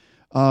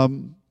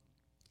and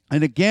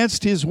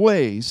against His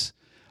ways.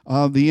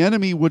 The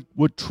enemy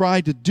would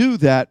try to do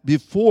that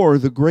before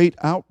the great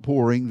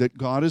outpouring that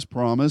God has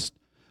promised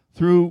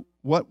through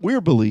what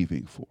we're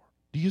believing for.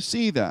 Do you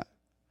see that?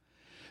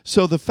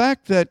 So the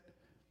fact that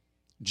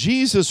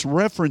Jesus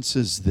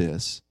references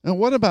this, and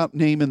what about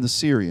Naaman the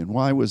Syrian?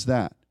 Why was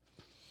that?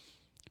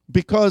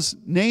 Because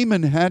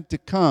Naaman had to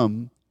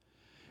come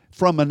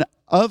from an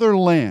other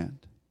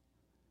land,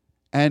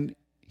 and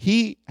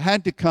he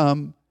had to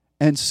come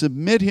and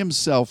submit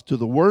himself to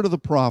the word of the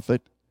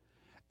prophet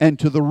and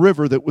to the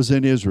river that was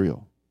in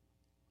Israel.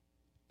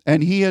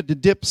 And he had to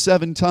dip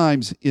 7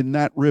 times in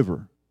that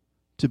river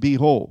to be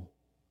whole.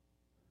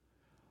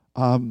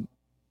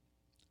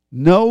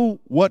 Know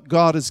what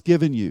God has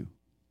given you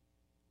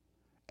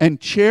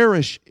and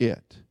cherish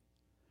it,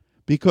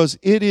 because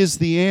it is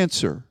the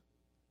answer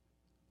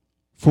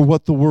for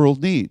what the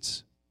world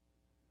needs.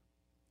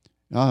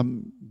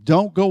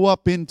 Don't go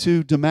up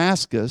into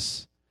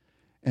Damascus,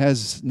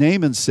 as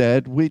Naaman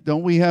said.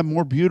 Don't we have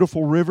more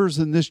beautiful rivers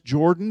than this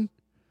Jordan?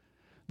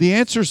 The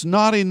answer's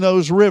not in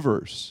those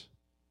rivers.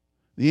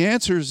 The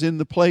answer's in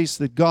the place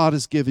that God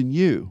has given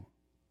you.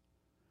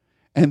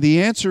 And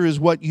the answer is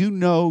what you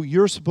know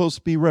you're supposed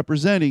to be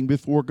representing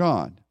before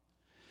God.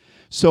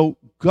 So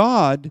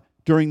God,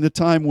 during the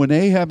time when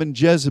Ahab and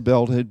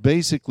Jezebel had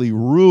basically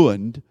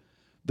ruined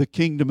the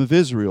kingdom of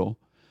Israel,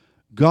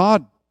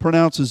 God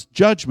pronounces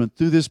judgment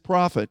through this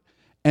prophet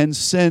and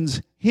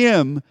sends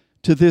him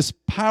to this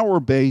power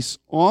base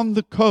on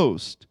the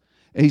coast,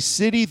 a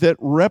city that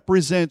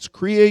represents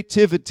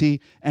creativity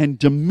and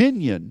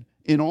dominion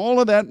in all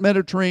of that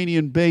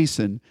Mediterranean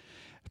basin,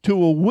 to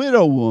a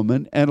widow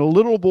woman and a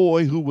little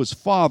boy who was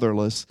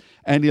fatherless,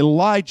 and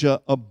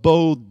Elijah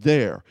abode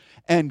there.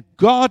 And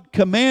God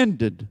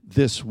commanded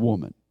this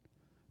woman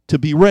to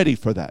be ready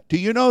for that. Do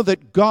you know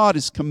that God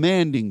is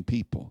commanding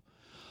people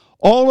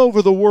all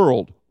over the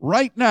world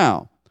right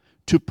now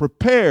to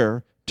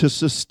prepare to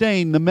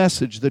sustain the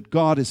message that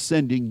God is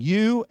sending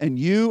you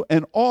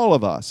and all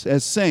of us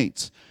as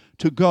saints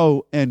to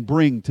go and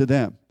bring to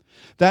them?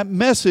 That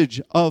message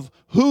of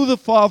who the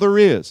Father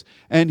is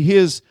and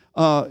His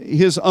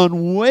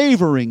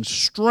unwavering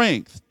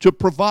strength to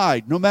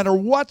provide no matter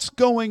what's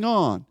going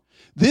on.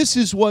 This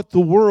is what the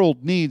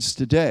world needs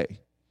today.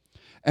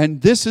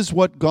 And this is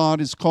what God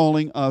is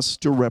calling us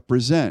to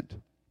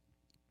represent.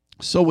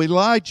 So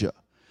Elijah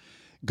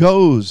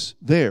goes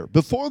there.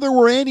 Before there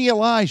were any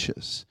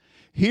Elijahs,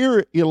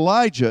 here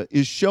Elijah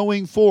is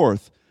showing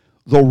forth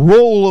the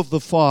role of the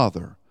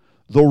Father,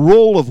 the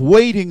role of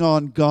waiting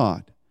on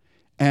God.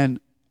 And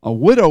a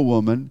widow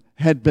woman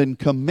had been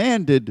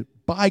commanded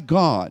by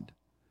God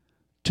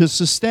to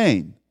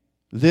sustain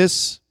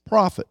this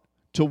prophet,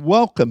 to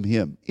welcome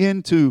him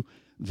into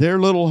their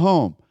little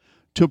home,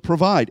 to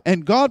provide.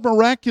 And God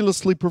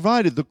miraculously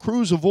provided, the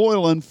cruse of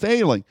oil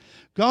unfailing.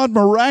 God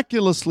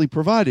miraculously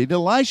provided.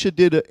 Elisha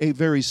did a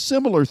very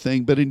similar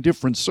thing, but in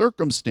different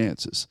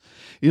circumstances.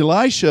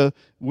 Elisha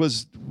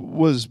was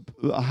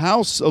a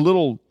house, a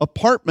little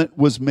apartment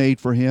was made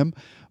for him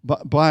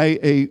by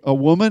a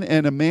woman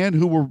and a man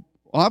who were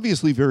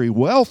obviously very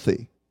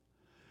wealthy.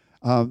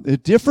 A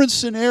different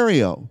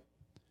scenario.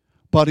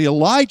 But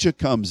Elijah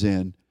comes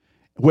in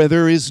where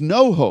there is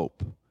no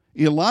hope.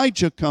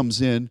 Elijah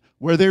comes in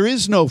where there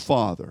is no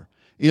father.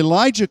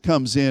 Elijah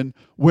comes in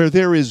where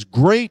there is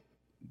great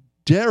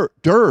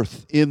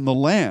dearth in the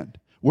land,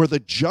 where the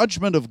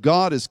judgment of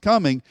God is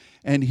coming,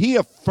 and he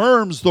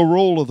affirms the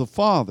role of the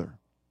father.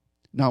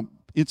 Now,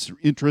 it's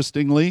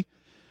interestingly,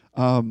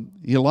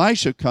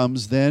 Elisha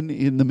comes then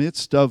in the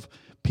midst of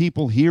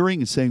people hearing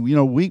and saying,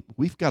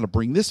 we've got to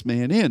bring this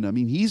man in. I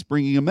mean, he's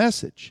bringing a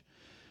message.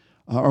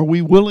 Are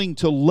we willing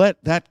to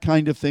let that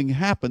kind of thing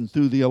happen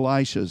through the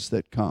Elishas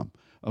that come?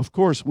 Of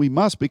course, we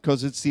must,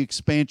 because it's the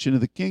expansion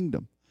of the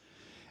kingdom.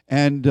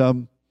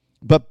 And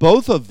but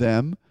both of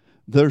them,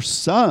 their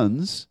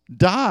sons,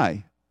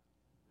 die.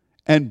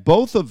 And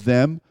both of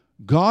them,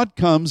 God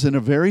comes in a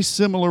very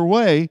similar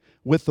way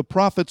with the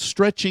prophet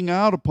stretching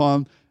out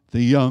upon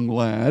the young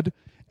lad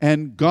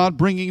and God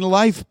bringing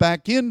life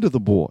back into the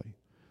boy.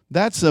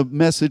 That's a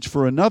message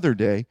for another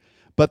day.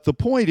 But the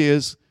point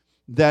is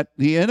that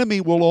the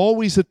enemy will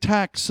always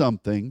attack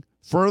something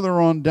further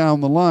on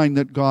down the line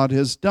that God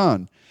has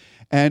done.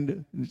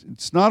 And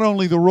it's not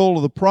only the role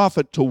of the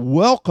prophet to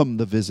welcome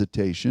the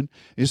visitation.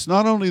 It's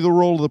not only the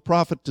role of the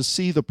prophet to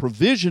see the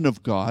provision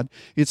of God.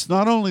 It's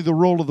not only the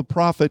role of the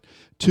prophet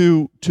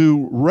to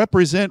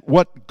represent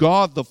what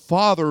God the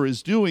Father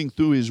is doing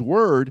through his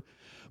word,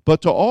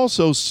 but to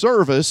also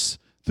service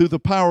through the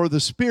power of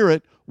the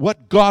Spirit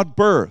what God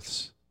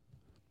births.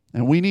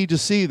 And we need to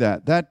see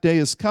that. That day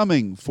is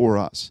coming for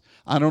us.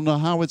 I don't know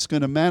how it's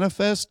going to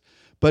manifest,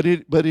 but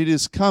it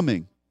is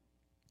coming.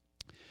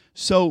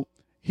 So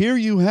here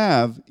you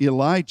have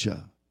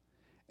Elijah,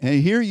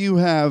 and here you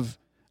have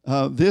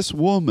this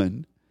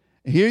woman.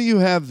 Here you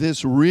have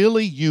this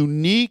really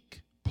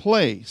unique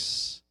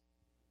place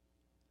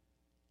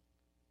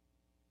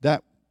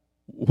that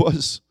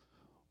was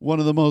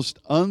one of the most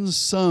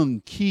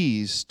unsung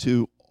keys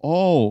to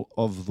all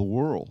of the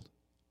world.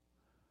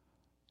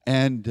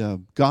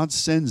 And God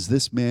sends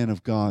this man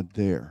of God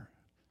there.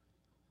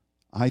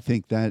 I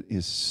think that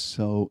is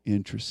so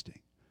interesting.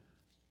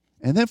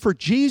 And then for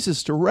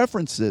Jesus to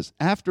reference this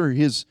after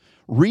his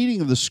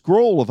reading of the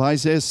scroll of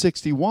Isaiah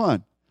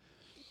 61.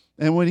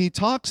 And when he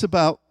talks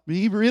about,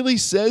 he really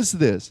says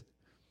this.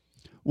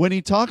 When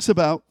he talks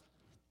about,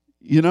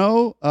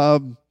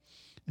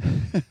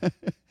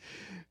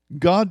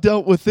 God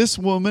dealt with this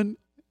woman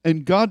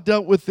and God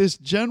dealt with this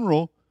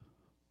general.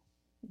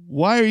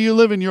 Why are you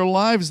living your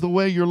lives the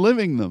way you're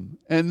living them?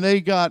 And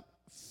they got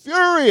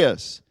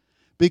furious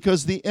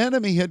because the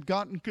enemy had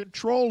gotten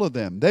control of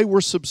them. They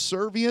were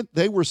subservient.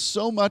 They were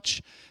so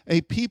much a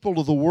people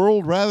of the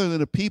world rather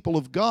than a people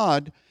of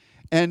God.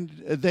 And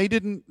they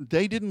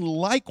didn't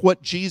like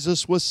what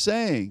Jesus was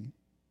saying.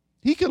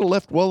 He could have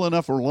left well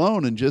enough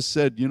alone and just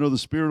said, the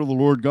Spirit of the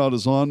Lord God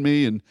is on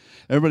me. And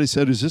everybody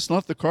said, is this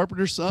not the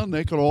carpenter's son?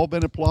 They could have all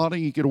been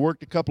applauding. He could have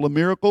worked a couple of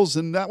miracles,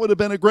 and that would have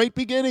been a great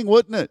beginning,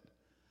 wouldn't it?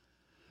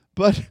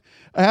 But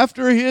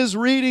after his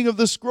reading of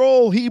the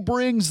scroll, he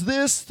brings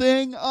this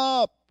thing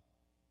up.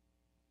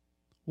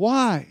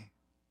 Why?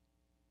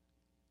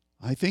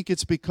 I think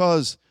it's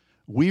because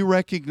we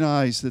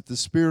recognize that the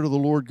Spirit of the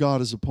Lord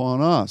God is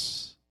upon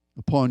us,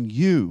 upon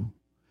you,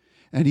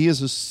 and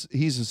He's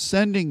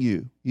ascending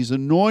you. He's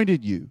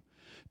anointed you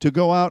to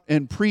go out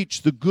and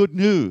preach the good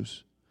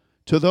news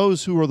to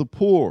those who are the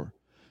poor,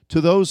 to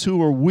those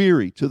who are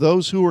weary, to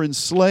those who are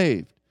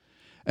enslaved.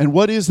 And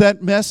what is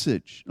that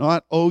message?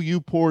 Not, oh,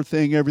 you poor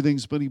thing,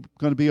 everything's going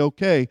to be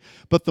okay,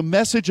 but the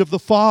message of the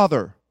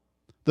Father,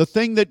 the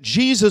thing that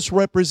Jesus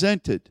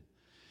represented.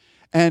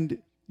 And,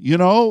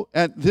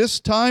 at this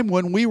time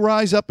when we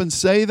rise up and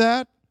say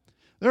that,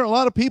 there are a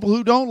lot of people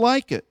who don't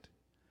like it.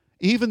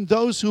 Even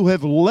those who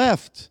have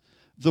left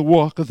the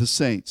walk of the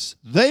saints,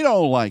 they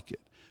don't like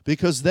it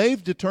because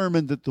they've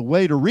determined that the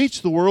way to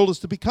reach the world is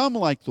to become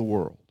like the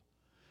world.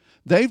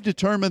 They've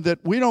determined that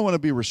we don't want to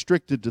be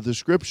restricted to the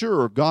Scripture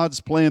or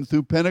God's plan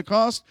through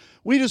Pentecost.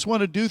 We just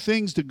want to do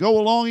things to go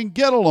along and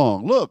get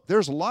along. Look,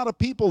 there's a lot of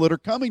people that are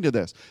coming to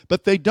this,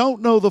 but they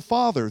don't know the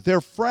Father.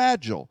 They're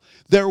fragile.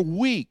 They're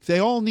weak. They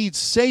all need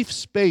safe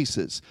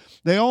spaces.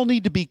 They all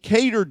need to be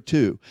catered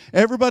to.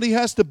 Everybody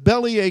has to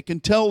bellyache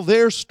and tell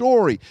their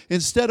story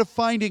instead of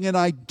finding an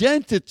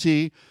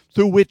identity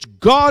through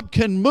which God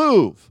can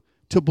move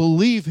to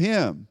believe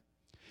Him.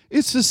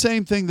 It's the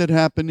same thing that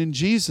happened in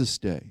Jesus'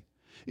 day.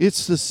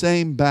 It's the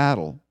same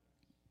battle.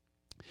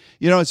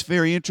 It's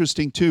very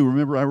interesting too.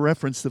 Remember, I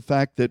referenced the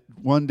fact that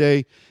one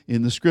day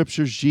in the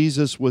Scriptures,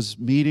 Jesus was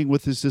meeting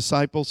with His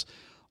disciples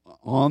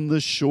on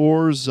the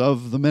shores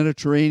of the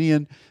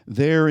Mediterranean,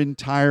 there in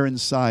Tyre and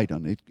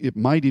Sidon. It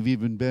might have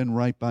even been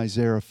right by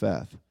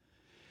Zarephath.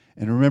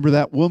 And remember,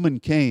 that woman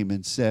came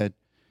and said,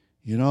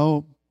 you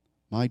know,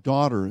 my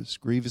daughter is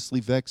grievously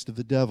vexed of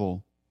the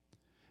devil.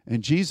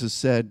 And Jesus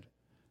said,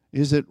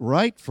 is it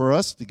right for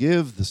us to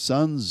give the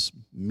son's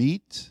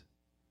meat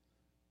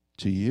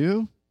to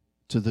you,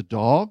 to the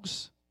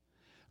dogs?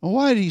 And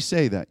why did he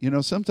say that? You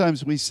know,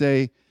 sometimes we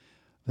say,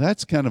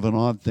 that's kind of an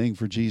odd thing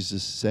for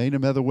Jesus to say, no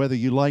matter whether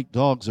you like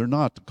dogs or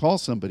not. To call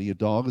somebody a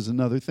dog is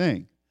another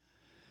thing.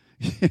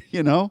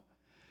 You know?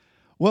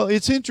 Well,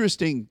 it's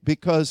interesting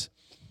because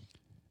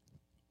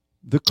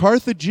the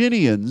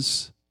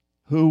Carthaginians,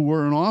 who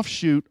were an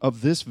offshoot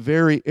of this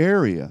very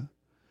area,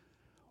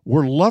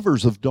 were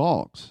lovers of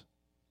dogs.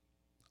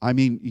 I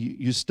mean,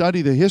 you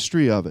study the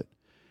history of it.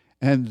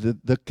 And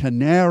the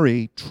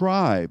Canary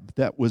tribe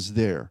that was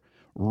there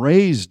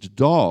raised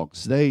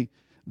dogs. They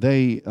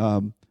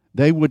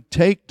would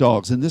take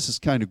dogs, and this is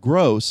kind of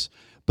gross,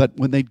 but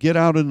when they'd get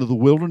out into the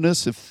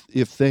wilderness,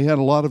 if they had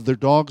a lot of their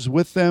dogs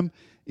with them,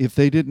 if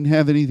they didn't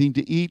have anything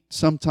to eat,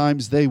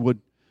 sometimes they would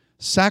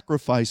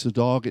sacrifice a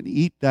dog and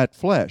eat that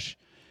flesh.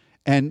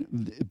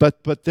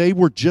 But they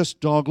were just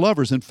dog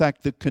lovers. In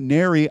fact, the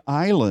Canary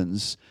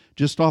Islands,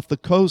 just off the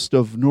coast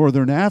of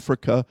northern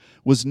Africa,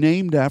 was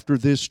named after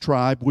this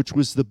tribe, which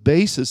was the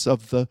basis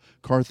of the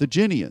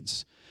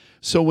Carthaginians.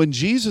 So when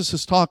Jesus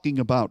is talking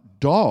about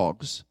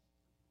dogs,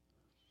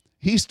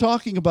 he's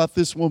talking about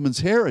this woman's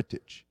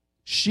heritage.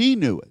 She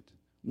knew it.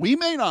 We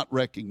may not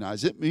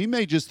recognize it. We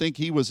may just think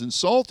he was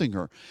insulting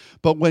her.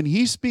 But when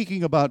he's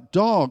speaking about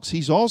dogs,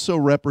 he's also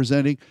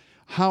representing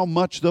how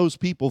much those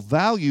people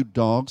valued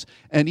dogs,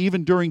 and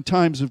even during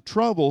times of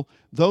trouble,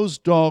 those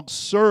dogs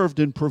served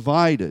and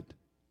provided.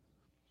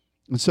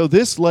 And so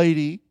this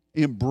lady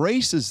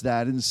embraces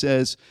that and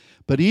says,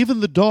 but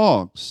even the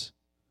dogs,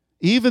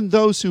 even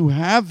those who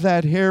have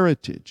that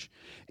heritage,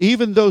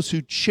 even those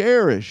who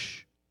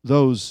cherish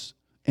those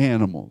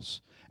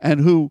animals and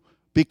who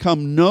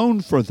become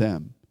known for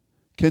them,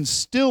 can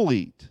still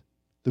eat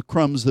the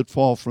crumbs that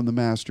fall from the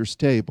master's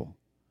table.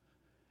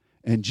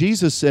 And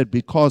Jesus said,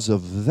 because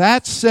of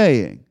that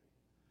saying,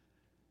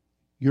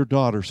 your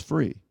daughter's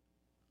free.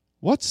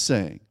 What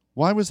saying?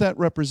 Why was that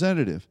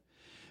representative?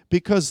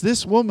 Because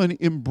this woman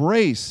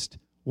embraced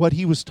what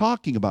he was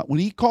talking about. When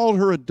he called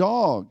her a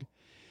dog,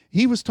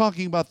 he was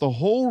talking about the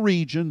whole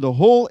region, the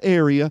whole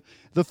area,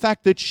 the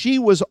fact that she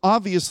was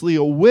obviously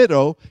a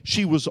widow,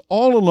 she was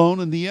all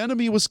alone, and the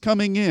enemy was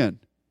coming in.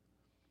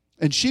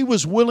 And she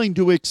was willing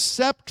to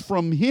accept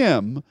from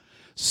him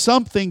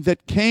something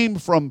that came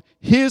from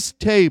his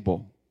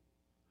table.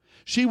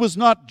 She was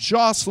not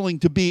jostling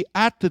to be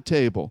at the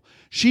table.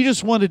 She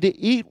just wanted to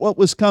eat what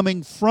was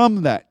coming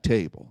from that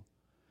table.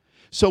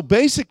 So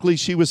basically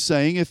she was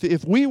saying,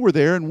 if we were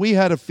there and we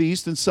had a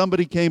feast and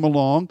somebody came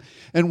along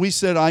and we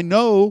said, I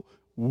know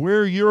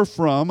where you're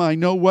from, I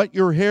know what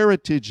your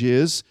heritage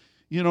is,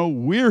 you know,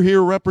 we're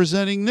here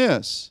representing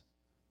this.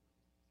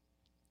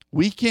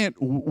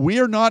 We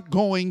are not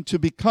going to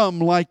become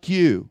like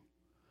you.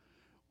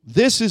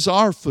 This is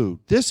our food.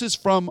 This is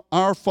from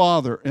our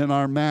Father and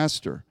our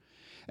Master.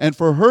 And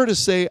for her to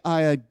say,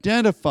 I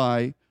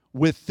identify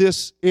with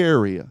this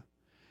area,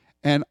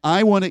 and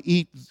I want to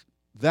eat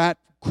that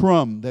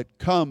crumb that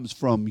comes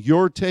from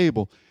your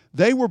table,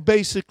 they were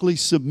basically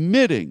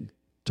submitting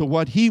to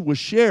what he was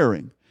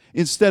sharing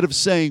instead of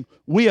saying,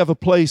 we have a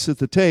place at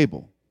the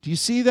table. Do you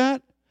see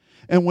that?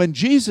 And when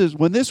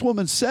this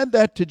woman said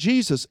that to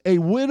Jesus, a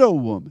widow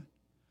woman,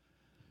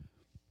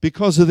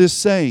 because of this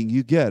saying,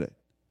 you get it.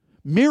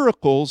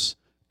 Miracles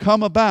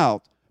come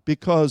about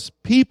because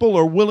people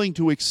are willing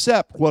to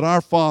accept what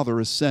our Father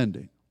is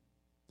sending.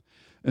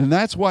 And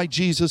that's why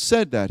Jesus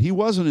said that. He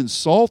wasn't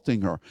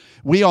insulting her.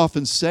 We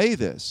often say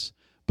this,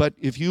 but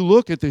if you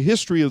look at the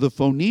history of the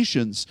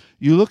Phoenicians,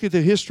 you look at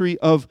the history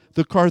of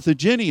the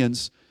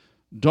Carthaginians,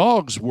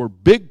 dogs were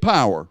big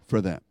power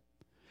for them.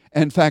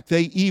 In fact,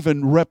 they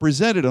even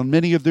represented on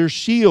many of their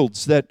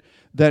shields that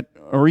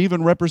are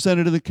even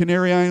represented in the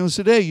Canary Islands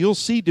today. You'll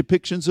see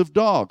depictions of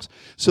dogs.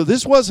 So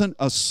this wasn't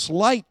a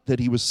slight that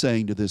he was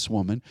saying to this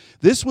woman.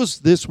 This was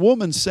this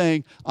woman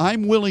saying,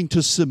 I'm willing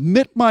to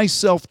submit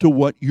myself to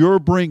what you're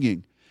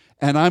bringing,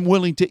 and I'm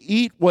willing to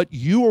eat what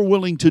you are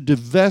willing to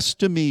divest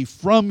to me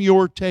from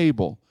your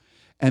table.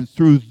 And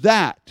through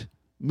that,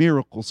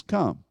 miracles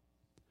come.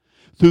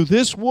 Through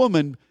this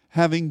woman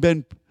having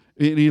been,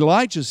 in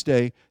Elijah's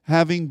day,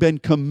 having been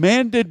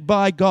commanded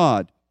by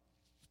God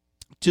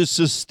to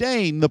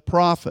sustain the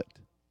prophet.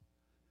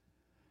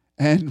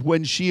 And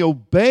when she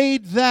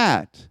obeyed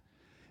that,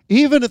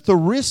 even at the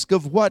risk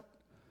of what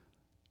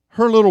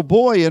her little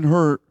boy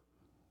and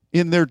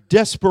in their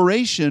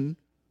desperation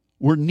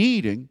were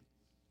needing,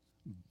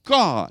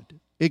 God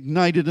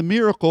ignited a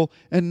miracle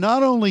and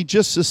not only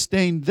just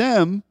sustained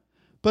them,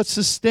 but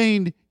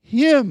sustained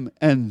him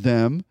and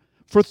them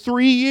for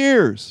 3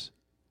 years.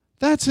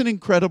 That's an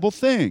incredible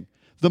thing.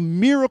 The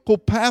miracle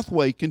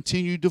pathway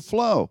continued to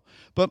flow.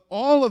 But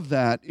all of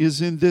that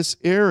is in this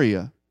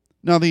area.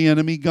 Now the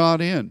enemy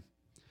got in.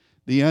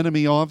 The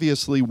enemy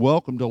obviously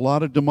welcomed a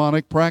lot of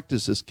demonic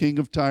practices. King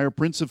of Tyre,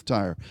 Prince of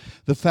Tyre.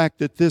 The fact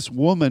that this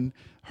woman,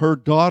 her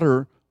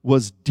daughter,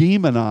 was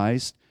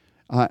demonized.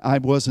 I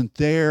wasn't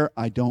there.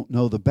 I don't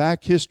know the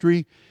back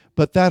history.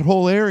 But that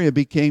whole area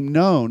became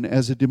known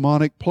as a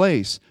demonic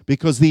place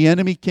because the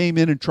enemy came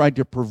in and tried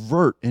to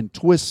pervert and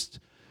twist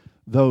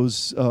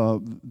those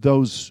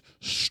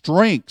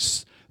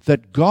strengths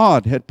that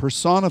God had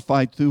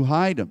personified through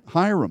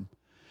Hiram.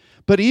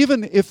 But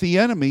even if the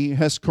enemy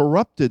has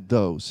corrupted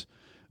those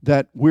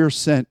that we're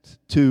sent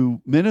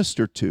to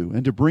minister to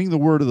and to bring the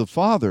word of the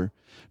Father,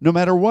 no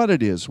matter what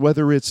it is,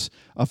 whether it's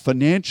a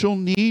financial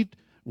need,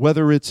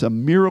 whether it's a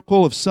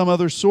miracle of some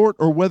other sort,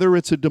 or whether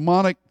it's a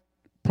demonic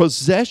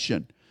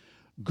possession,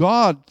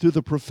 God, through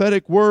the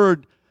prophetic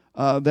word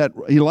that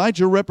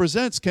Elijah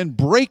represents, can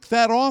break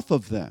that off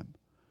of them,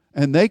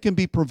 and they can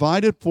be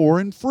provided for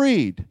and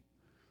freed.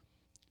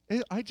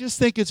 I just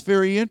think it's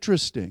very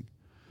interesting.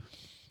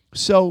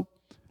 So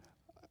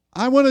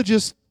I want to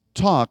just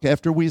talk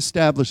after we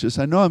establish this.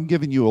 I know I'm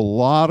giving you a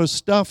lot of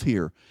stuff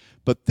here,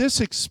 but this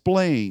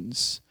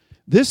explains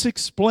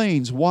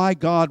why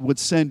God would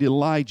send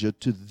Elijah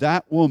to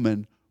that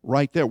woman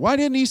right there. Why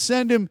didn't he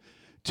send him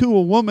to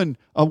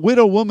a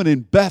widow woman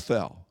in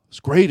Bethel, as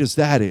great as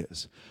that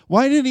is?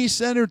 Why didn't he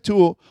send her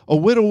to a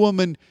widow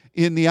woman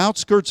in the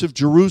outskirts of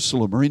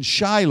Jerusalem or in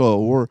Shiloh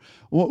or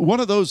one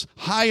of those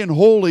high and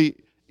holy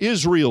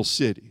Israel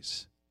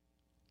cities?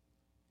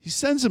 He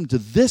sends him to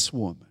this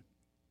woman.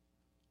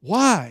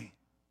 Why?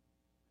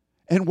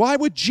 And why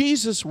would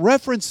Jesus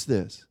reference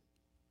this?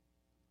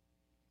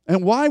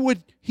 And why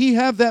would he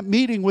have that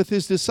meeting with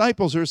his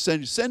disciples or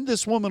send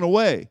this woman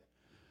away?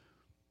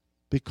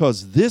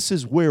 Because this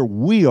is where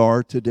we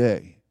are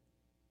today.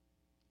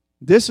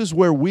 This is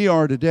where we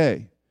are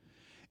today.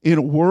 In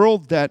a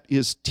world that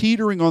is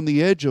teetering on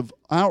the edge of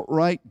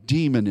outright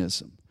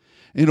demonism.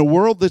 In a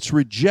world that's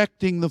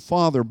rejecting the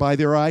Father by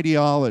their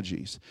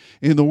ideologies.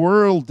 In the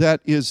world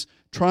that is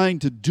trying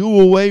to do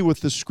away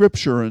with the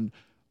Scripture and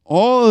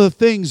all of the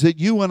things that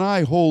you and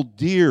I hold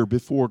dear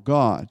before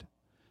God.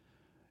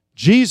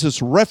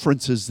 Jesus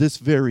references this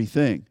very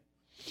thing.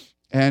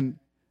 And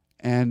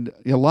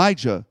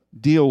Elijah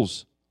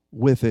deals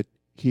with it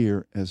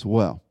here as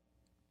well.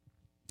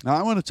 Now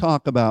I want to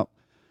talk about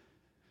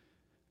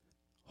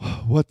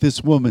what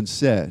this woman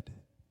said.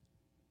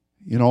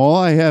 You know, all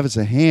I have is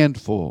a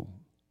handful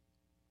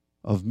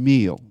of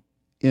meal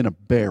in a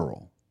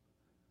barrel.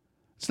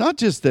 It's not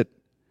just that,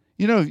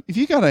 you know, if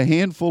you got a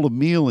handful of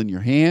meal in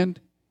your hand,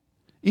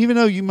 even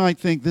though you might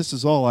think this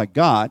is all I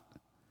got,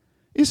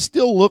 it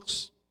still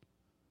looks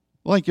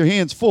like your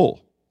hand's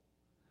full.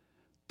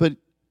 But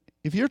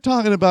if you're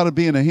talking about it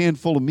being a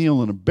handful of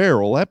meal in a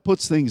barrel, that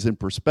puts things in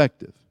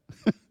perspective.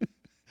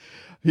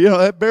 You know,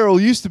 that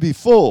barrel used to be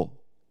full,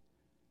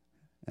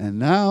 and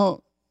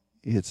now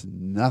it's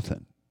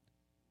nothing.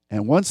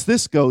 And once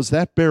this goes,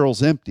 that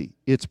barrel's empty.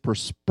 It's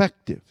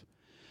perspective.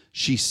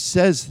 She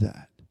says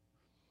that.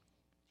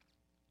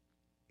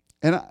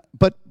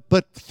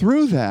 But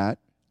through that,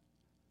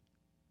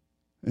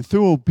 and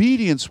through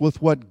obedience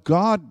with what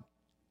God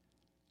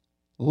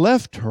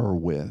left her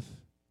with,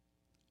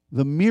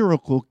 the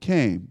miracle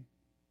came.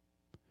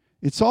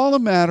 It's all a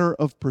matter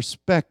of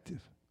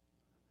perspective.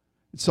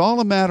 It's all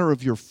a matter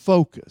of your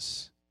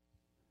focus.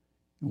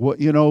 What,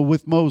 you know,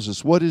 with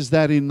Moses, what is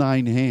that in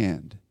thine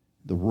hand?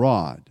 The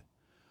rod.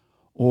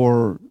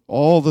 Or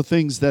all the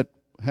things that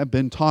have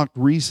been talked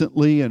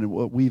recently and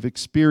what we've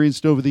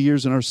experienced over the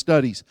years in our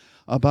studies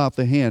about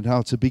the hand, how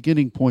it's a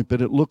beginning point,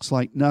 but it looks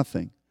like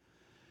nothing.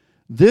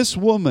 This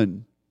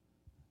woman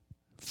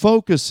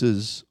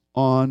focuses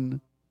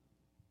on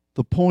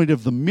the point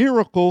of the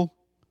miracle,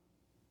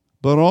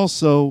 but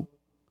also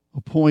a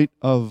point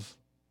of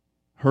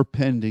her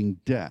pending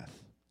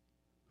death.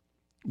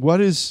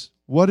 What is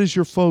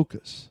your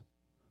focus?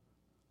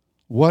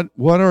 What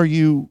are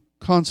you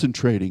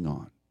concentrating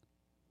on?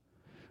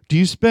 Do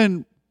you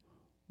spend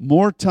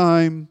more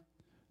time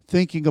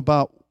thinking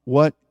about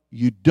what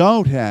you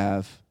don't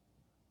have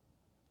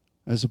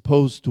as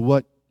opposed to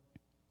what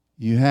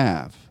you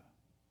have?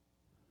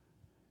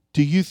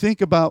 Do you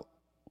think about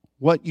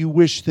what you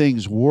wish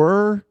things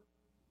were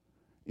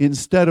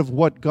instead of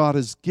what God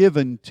has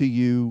given to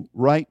you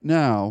right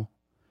now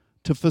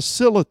to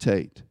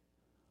facilitate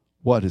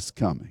what is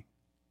coming?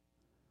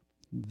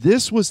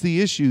 This was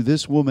the issue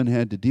this woman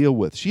had to deal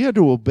with. She had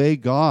to obey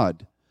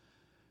God.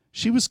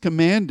 She was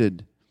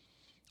commanded,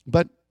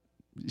 but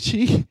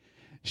she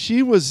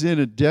was in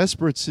a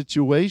desperate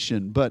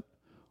situation. But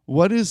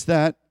what is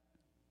that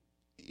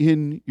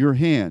in your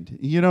hand?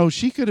 You know,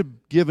 she could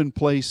have given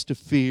place to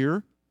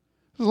fear.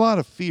 There's a lot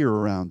of fear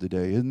around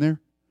today, isn't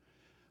there?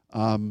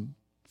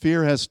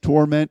 Fear has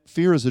torment.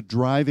 Fear is a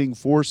driving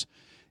force.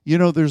 You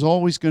know, there's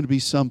always going to be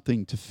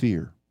something to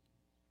fear.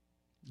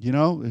 You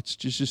know, it's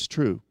just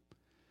true.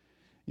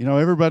 You know,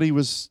 everybody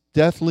was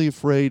deathly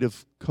afraid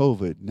of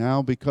COVID.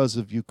 Now, because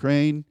of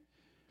Ukraine,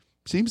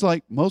 seems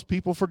like most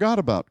people forgot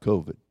about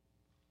COVID.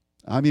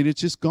 I mean,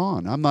 it's just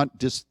gone. I'm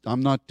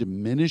not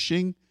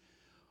diminishing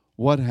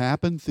what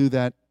happened through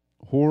that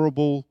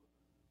horrible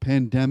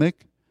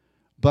pandemic,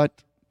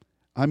 but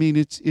I mean,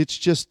 it's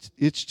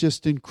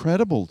just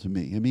incredible to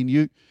me. I mean,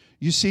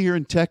 you see here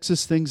in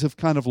Texas, things have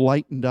kind of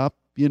lightened up.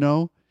 you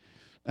know.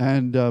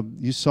 And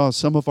you saw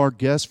some of our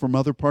guests from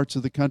other parts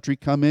of the country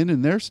come in,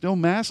 and they're still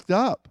masked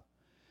up.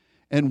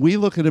 And we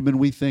look at them and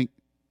we think,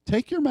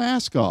 take your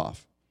mask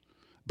off.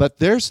 But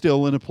they're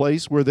still in a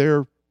place where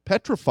they're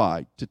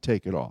petrified to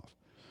take it off.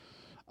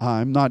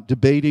 I'm not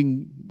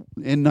debating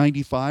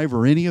N95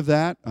 or any of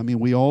that. I mean,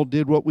 we all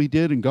did what we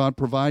did, and God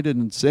provided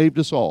and saved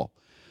us all.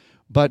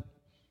 But,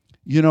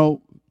 you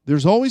know,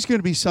 there's always going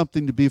to be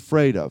something to be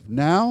afraid of.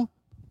 Now,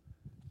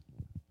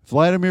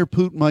 Vladimir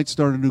Putin might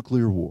start a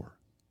nuclear war.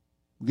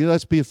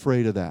 Let's be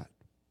afraid of that.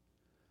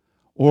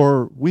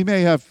 Or we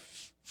may have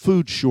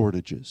food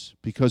shortages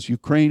because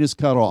Ukraine is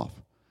cut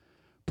off.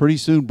 Pretty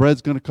soon,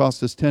 bread's going to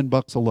cost us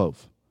 $10 a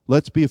loaf.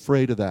 Let's be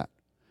afraid of that.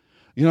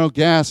 You know,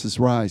 gas is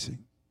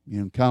rising.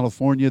 In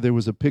California, there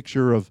was a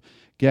picture of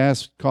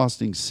gas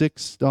costing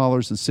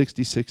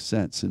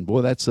 $6.66. And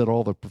boy, that set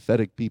all the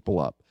prophetic people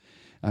up.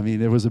 I mean,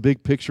 there was a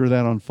big picture of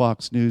that on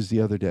Fox News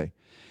the other day.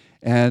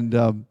 And,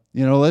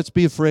 you know, let's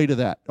be afraid of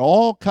that.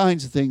 All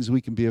kinds of things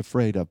we can be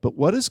afraid of. But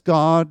what has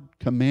God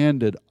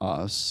commanded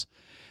us,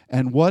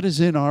 and what is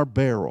in our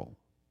barrel?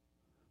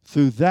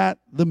 Through that,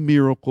 the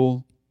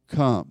miracle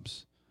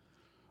comes.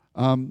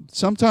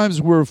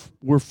 Sometimes we're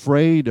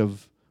afraid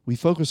of, we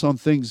focus on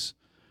things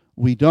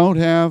we don't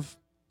have,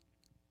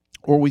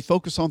 or we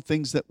focus on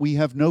things that we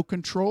have no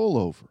control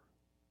over.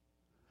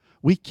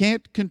 We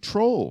can't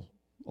control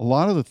a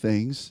lot of the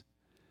things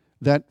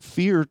that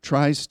fear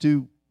tries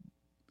to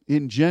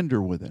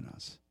engender within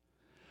us.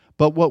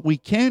 But what we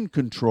can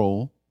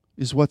control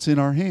is what's in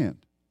our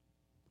hand.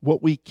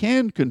 What we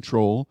can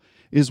control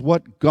is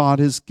what God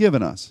has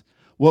given us.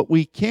 What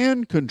we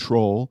can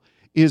control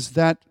is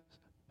that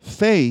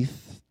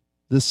faith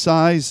the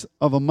size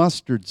of a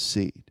mustard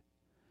seed.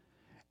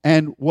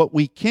 And what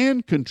we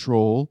can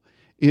control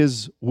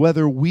is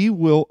whether we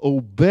will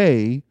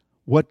obey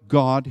what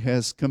God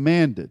has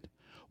commanded.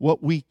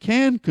 What we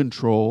can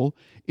control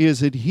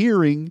is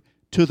adhering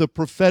to the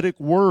prophetic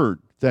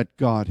word that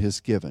God has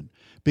given.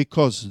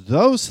 Because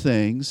those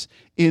things,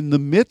 in the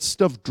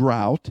midst of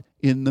drought,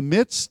 in the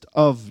midst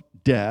of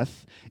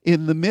death,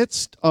 in the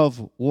midst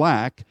of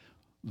lack,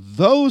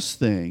 those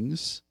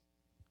things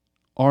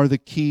are the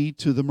key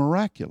to the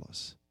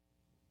miraculous.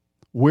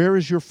 Where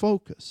is your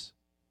focus?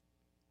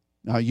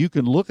 Now, you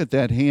can look at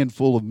that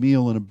handful of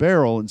meal in a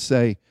barrel and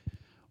say,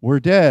 we're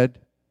dead.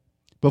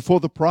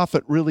 Before the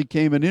prophet really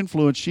came and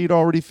influenced, she'd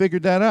already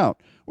figured that out.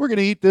 We're going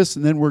to eat this,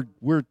 and then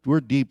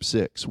we're deep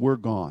six. We're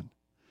gone.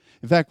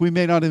 In fact, we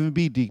may not even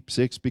be deep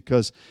six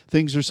because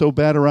things are so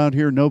bad around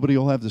here, nobody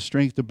will have the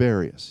strength to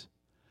bury us.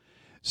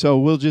 So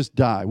we'll just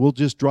die. We'll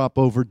just drop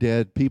over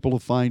dead. People will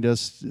find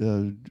us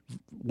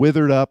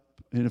withered up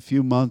in a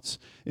few months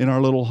in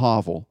our little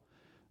hovel.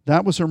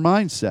 That was her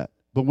mindset.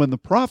 But when the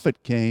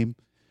prophet came,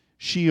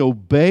 she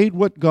obeyed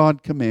what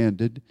God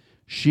commanded.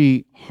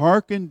 She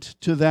hearkened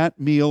to that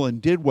meal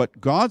and did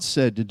what God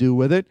said to do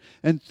with it.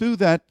 And through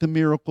that, the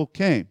miracle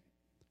came.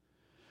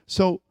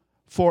 So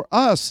for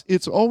us,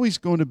 it's always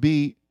going to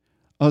be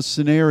a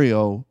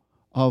scenario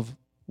of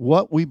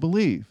what we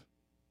believe.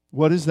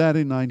 What is that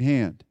in thine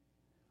hand?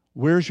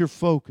 Where's your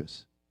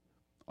focus?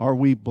 Are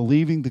we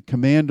believing the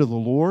command of the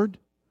Lord?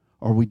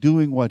 Are we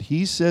doing what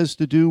He says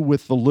to do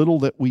with the little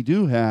that we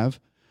do have?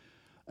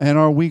 And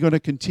are we going to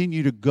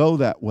continue to go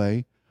that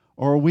way?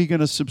 Or are we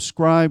going to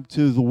subscribe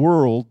to the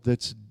world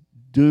that's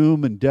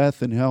doom and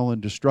death and hell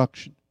and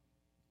destruction?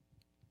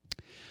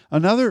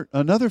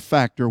 Another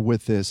factor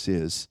with this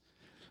is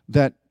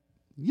that,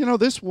 you know,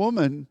 this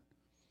woman,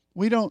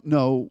 we don't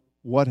know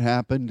what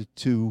happened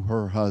to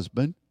her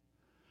husband.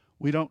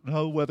 We don't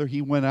know whether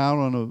he went out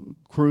on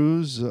a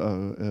cruise,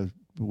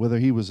 whether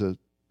he was a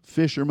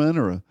fisherman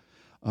or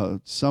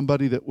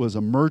somebody that was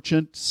a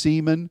merchant,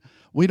 seaman.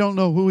 We don't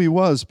know who he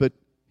was, but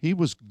he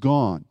was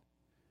gone.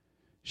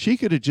 She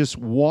could have just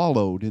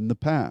wallowed in the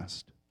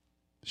past.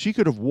 She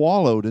could have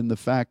wallowed in the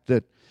fact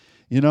that,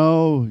 you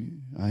know,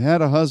 I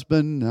had a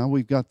husband, now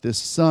we've got this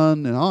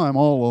son, and I'm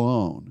all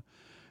alone.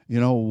 You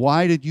know,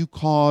 why did you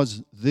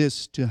cause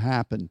this to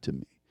happen to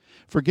me?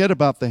 Forget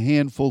about the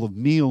handful of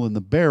meal in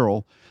the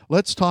barrel.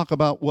 Let's talk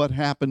about what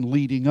happened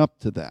leading up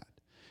to that.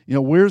 You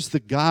know, where's the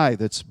guy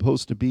that's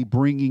supposed to be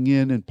bringing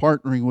in and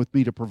partnering with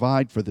me to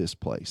provide for this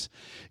place?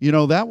 You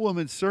know, that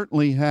woman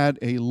certainly had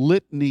a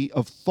litany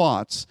of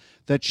thoughts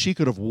that she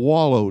could have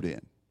wallowed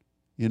in.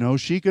 You know,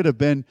 she could have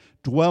been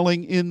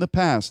dwelling in the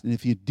past. And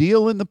if you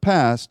deal in the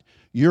past,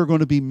 you're going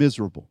to be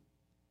miserable.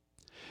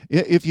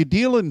 If you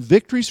deal in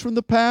victories from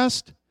the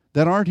past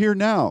that aren't here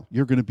now,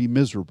 you're going to be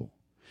miserable.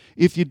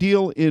 If you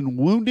deal in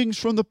woundings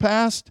from the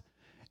past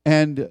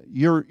and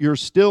you're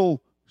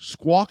still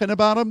squawking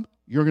about them,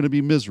 you're going to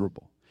be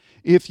miserable.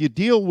 If you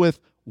deal with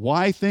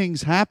why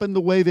things happened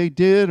the way they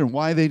did and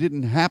why they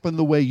didn't happen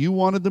the way you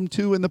wanted them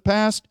to in the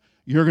past,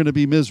 you're going to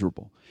be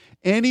miserable.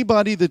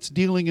 Anybody that's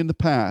dealing in the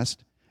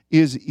past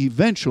is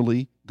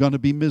eventually going to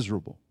be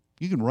miserable.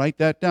 You can write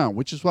that down,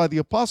 which is why the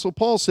Apostle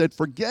Paul said,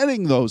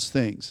 forgetting those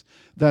things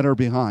that are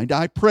behind,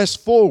 I press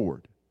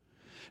forward.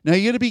 Now,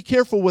 you got to be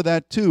careful with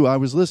that, too. I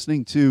was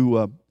listening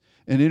to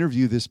an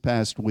interview this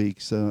past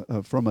week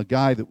from a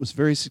guy that was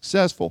very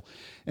successful.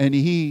 And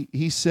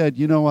he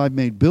said, I've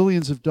made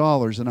billions of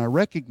dollars, and I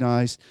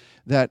recognized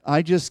that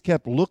I just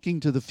kept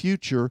looking to the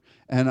future,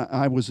 and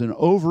I was an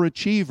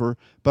overachiever,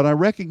 but I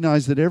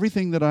recognized that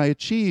everything that I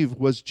achieved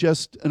was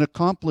just an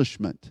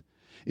accomplishment.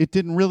 It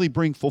didn't really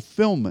bring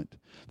fulfillment.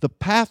 The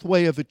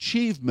pathway of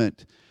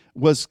achievement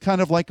was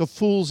kind of like a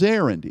fool's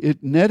errand.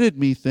 It netted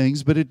me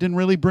things, but it didn't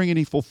really bring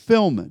any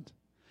fulfillment.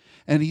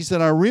 And he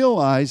said, I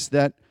realized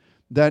that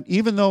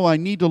even though I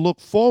need to look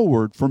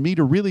forward, for me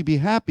to really be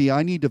happy,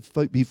 I need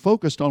to be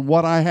focused on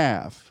what I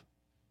have.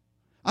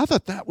 I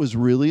thought that was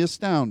really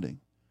astounding.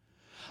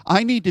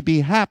 I need to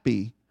be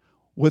happy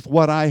with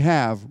what I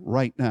have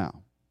right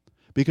now.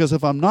 Because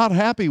if I'm not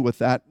happy with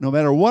that, no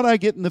matter what I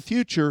get in the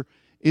future,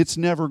 it's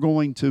never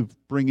going to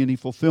bring any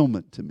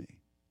fulfillment to me.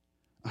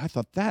 I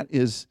thought that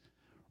is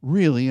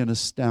really an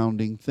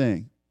astounding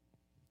thing.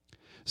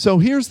 So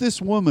here's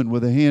this woman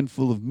with a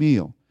handful of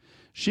meal.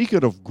 She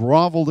could have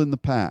groveled in the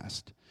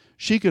past.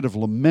 She could have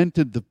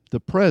lamented the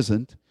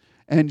present,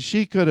 and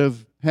she could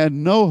have had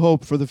no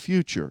hope for the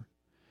future.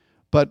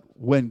 But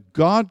when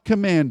God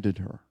commanded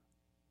her,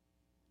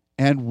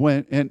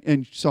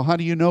 and so how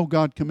do you know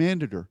God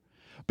commanded her?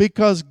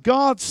 Because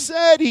God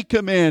said He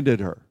commanded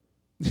her.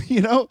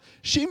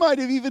 She might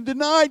have even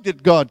denied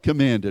that God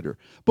commanded her.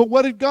 But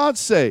what did God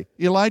say?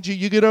 Elijah,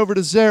 you get over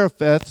to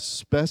Zarephath,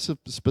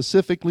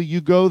 specifically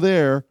you go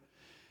there.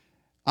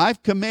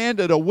 I've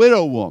commanded a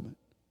widow woman.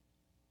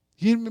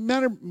 No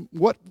matter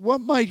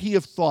what might he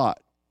have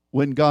thought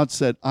when God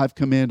said, I've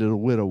commanded a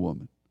widow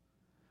woman?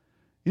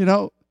 He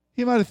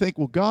might have think,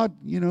 well, God,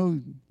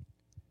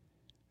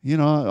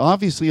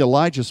 obviously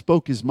Elijah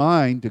spoke his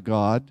mind to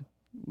God.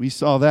 We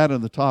saw that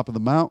on the top of the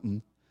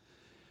mountain.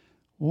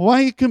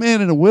 Why are you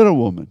commanding a widow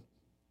woman?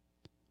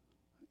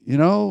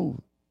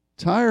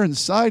 Tyre and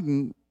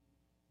Sidon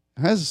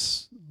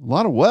has a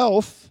lot of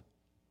wealth.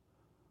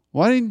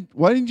 Why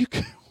didn't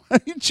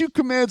you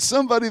command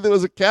somebody that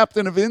was a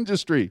captain of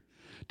industry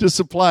to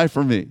supply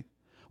for me?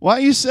 Why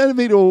are you sending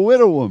me to a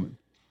widow woman?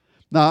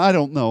 Now, I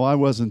don't know. I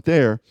wasn't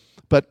there.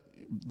 But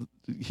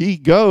he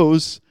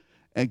goes,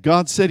 and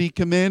God said He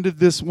commanded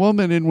this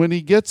woman, and when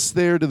he gets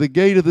there to the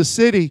gate of the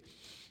city,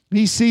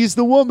 he sees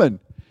the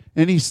woman.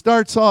 And he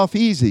starts off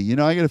easy.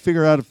 I got to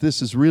figure out if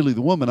this is really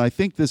the woman. I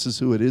think this is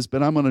who it is,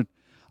 but I'm going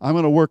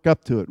to work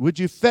up to it. Would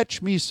you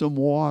fetch me some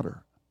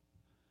water?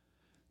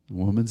 The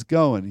woman's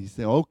going. He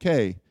said,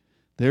 okay,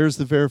 there's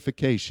the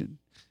verification.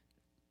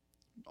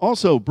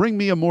 Also, bring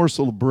me a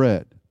morsel of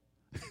bread.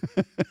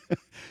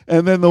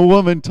 And then the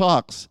woman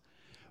talks.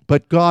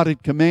 But God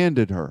had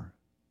commanded her.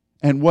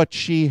 And what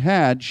she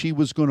had, she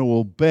was going to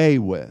obey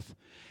with.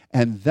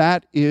 And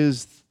that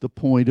is the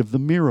point of the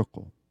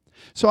miracle.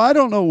 So I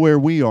don't know where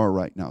we are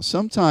right now.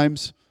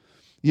 Sometimes,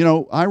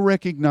 I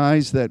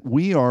recognize that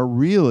we are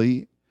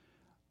really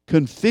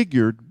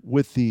configured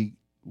with the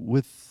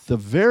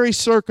very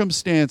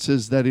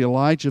circumstances that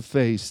Elijah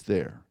faced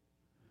there.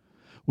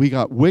 We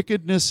got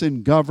wickedness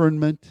in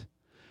government.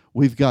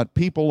 We've got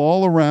people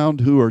all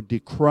around who are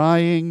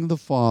decrying the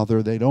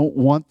Father. They don't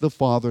want the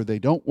Father. They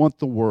don't want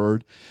the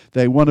Word.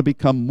 They want to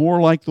become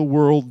more like the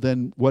world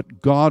than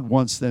what God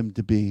wants them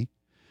to be.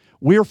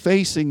 We're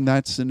facing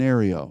that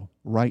scenario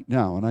right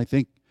now. And I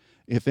think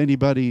if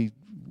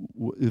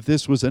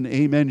this was an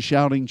amen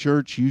shouting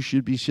church, you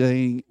should be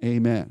saying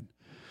amen.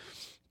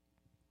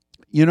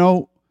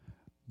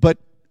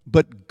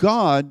 But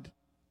God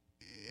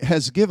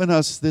has given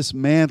us this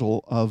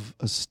mantle of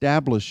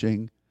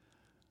establishing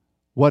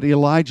what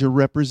Elijah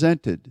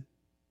represented.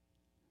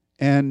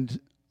 And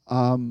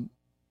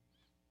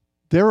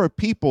there are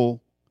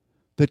people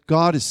that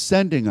God is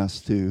sending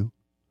us to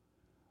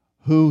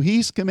who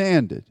He's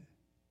commanded.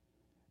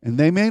 And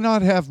they may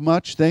not have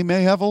much, they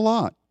may have a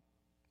lot.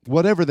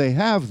 Whatever they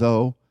have,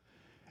 though,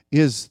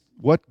 is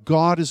what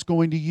God is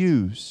going to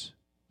use.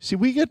 See,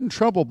 we get in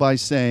trouble by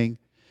saying,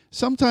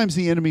 sometimes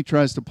the enemy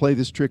tries to play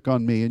this trick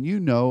on me,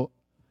 and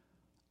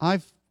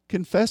I've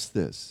confessed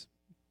this.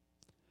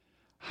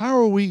 How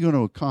are we going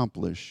to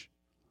accomplish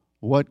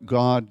what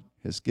God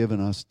has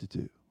given us to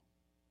do?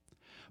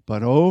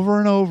 But over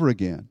and over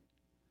again,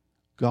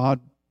 God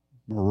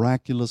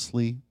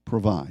miraculously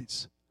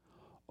provides.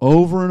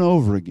 Over and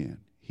over again,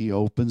 He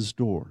opens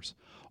doors.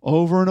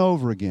 Over and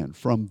over again,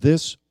 from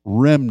this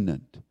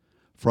remnant,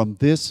 from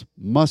this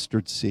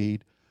mustard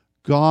seed,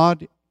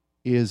 God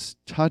is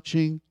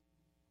touching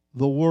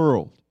the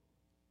world.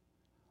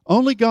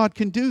 Only God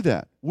can do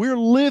that. We're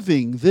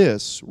living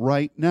this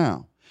right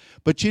now.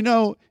 But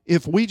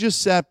if we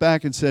just sat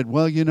back and said,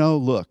 well,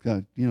 look,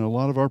 a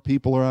lot of our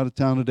people are out of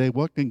town today.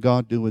 What can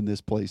God do in this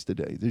place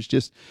today? There's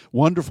just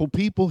wonderful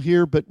people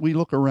here, but we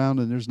look around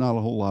and there's not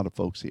a whole lot of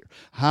folks here.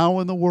 How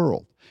in the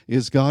world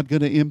is God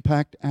going to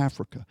impact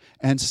Africa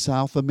and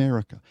South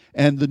America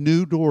and the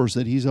new doors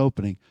that He's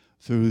opening?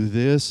 Through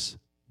this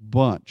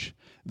bunch,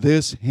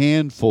 this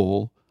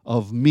handful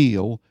of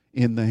meal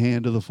in the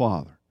hand of the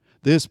Father.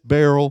 This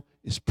barrel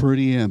is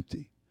pretty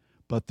empty,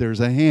 but there's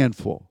a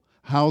handful.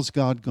 How's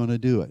God going to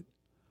do it?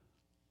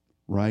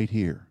 Right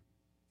here.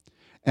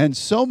 And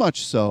so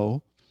much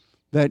so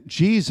that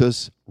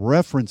Jesus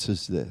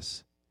references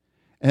this.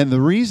 And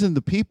the reason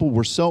the people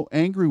were so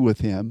angry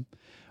with him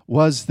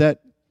was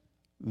that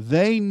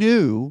they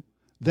knew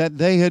that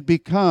they had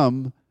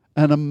become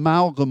an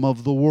amalgam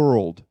of the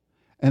world.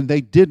 And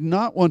they did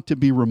not want to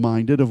be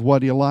reminded of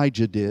what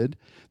Elijah did.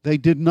 They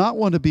did not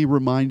want to be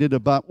reminded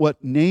about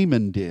what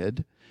Naaman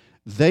did.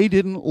 They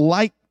didn't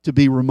like to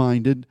be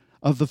reminded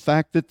of the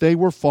fact that they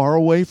were far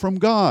away from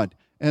God.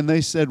 And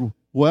they said,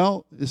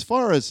 well, as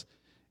far as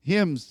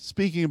him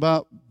speaking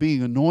about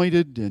being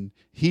anointed and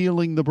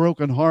healing the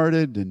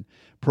brokenhearted and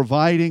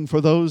providing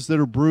for those that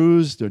are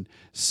bruised and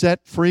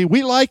set free,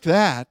 we like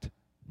that.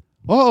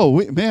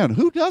 Oh, man,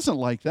 who doesn't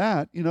like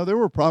that? You know, there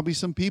were probably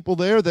some people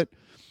there that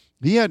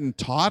he hadn't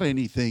taught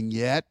anything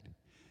yet.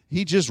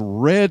 He just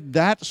read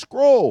that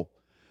scroll.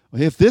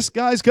 If this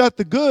guy's got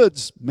the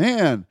goods,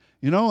 man,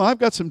 you know, I've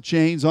got some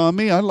chains on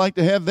me. I'd like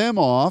to have them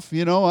off.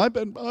 You know, I've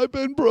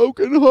been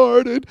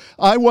brokenhearted.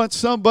 I want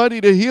somebody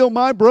to heal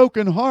my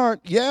broken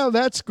heart. Yeah,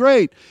 that's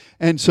great.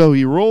 And so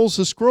he rolls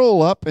the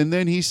scroll up, and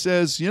then he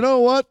says, you know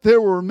what? There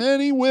were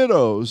many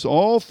widows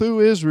all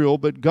through Israel,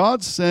 but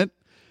God sent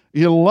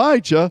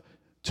Elijah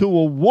to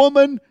a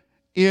woman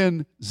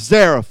in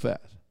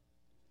Zarephath.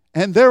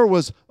 And there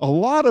was a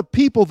lot of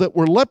people that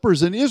were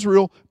lepers in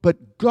Israel,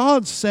 but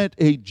God sent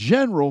a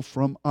general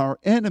from our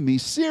enemy,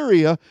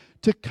 Syria,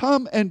 to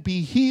come and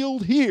be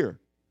healed here.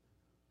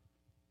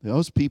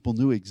 Those people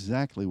knew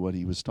exactly what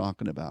he was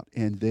talking about,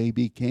 and they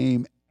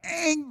became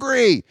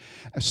angry.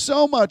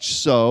 So much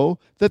so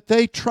that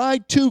they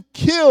tried to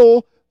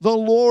kill the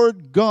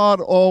Lord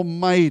God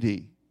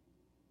Almighty.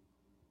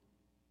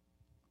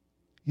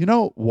 You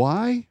know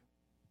why?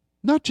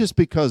 Not just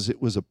because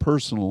it was a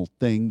personal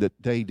thing that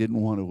they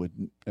didn't want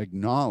to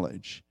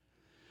acknowledge,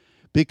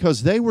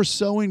 because they were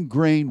so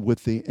ingrained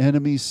with the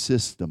enemy's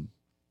system.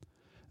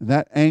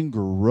 That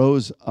anger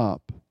rose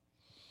up.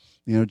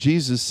 You know,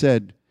 Jesus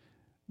said,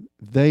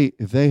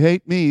 if they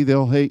hate me,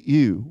 they'll hate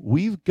you.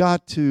 We've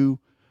got to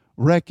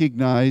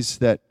recognize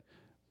that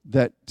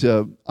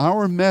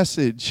our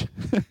message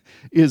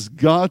is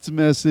God's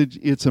message.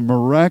 It's a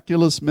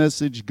miraculous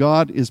message.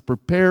 God is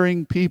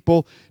preparing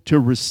people to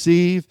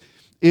receive.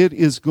 It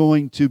is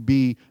going to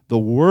be the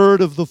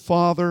word of the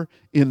Father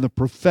in the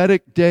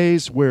prophetic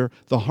days where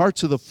the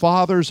hearts of the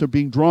fathers are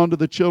being drawn to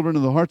the children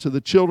and the hearts of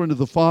the children to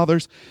the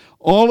fathers.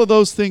 All of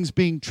those things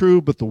being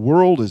true, but the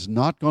world is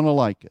not going to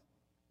like it.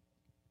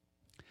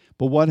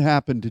 But what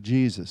happened to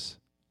Jesus?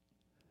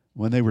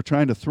 When they were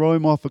trying to throw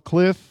him off a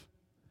cliff,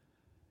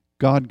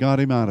 God got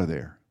him out of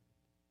there.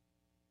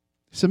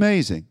 It's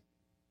amazing.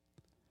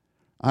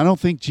 I don't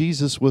think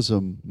Jesus was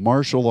a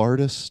martial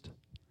artist.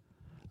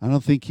 I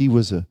don't think he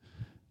was a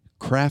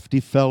crafty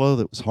fellow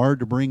that was hard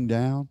to bring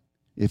down.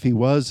 If he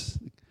was,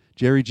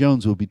 Jerry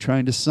Jones will be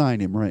trying to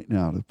sign him right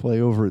now to play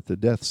over at the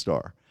Death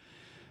Star.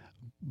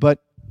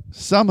 But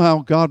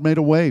somehow God made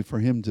a way for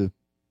him to,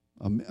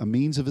 a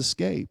means of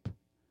escape.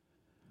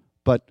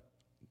 But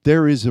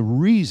there is a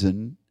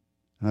reason,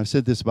 and I've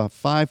said this about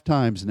 5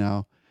 times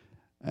now,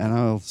 and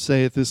I'll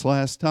say it this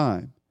last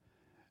time,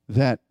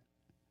 that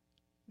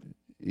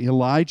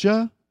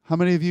Elijah, how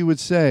many of you would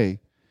say,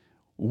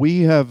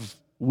 we have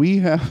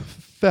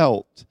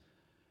felt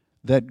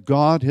that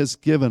God has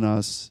given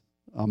us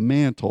a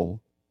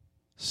mantle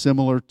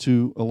similar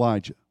to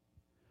Elijah.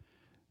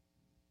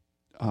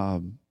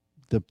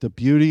 The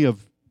beauty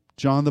of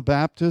John the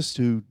Baptist,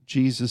 who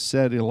Jesus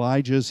said,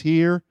 Elijah's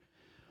here.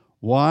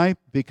 Why?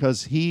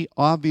 Because he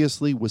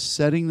obviously was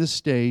setting the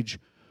stage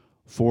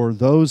for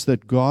those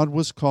that God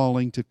was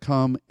calling to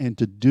come and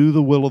to do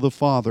the will of the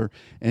Father.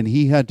 And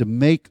he had to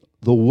make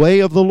the way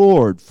of the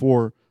Lord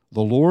for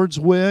the Lord's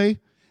way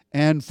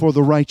and for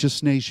the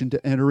righteous nation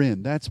to enter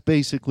in. That's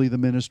basically the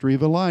ministry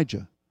of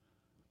Elijah.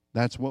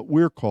 That's what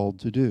we're called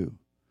to do.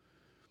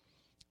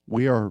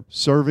 We are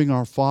serving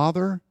our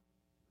Father.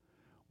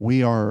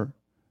 We are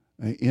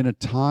in a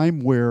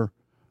time where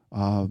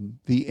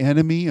the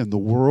enemy and the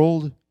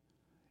world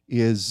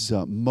is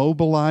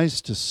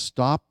mobilized to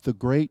stop the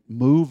great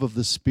move of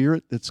the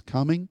Spirit that's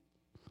coming.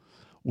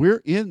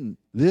 We're in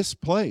this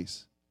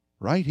place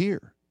right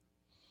here.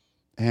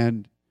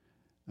 And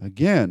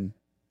again,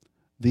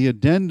 the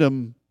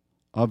addendum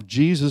of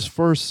Jesus'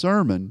 first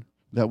sermon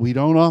that we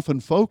don't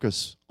often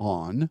focus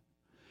on,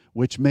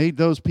 which made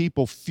those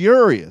people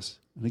furious.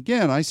 And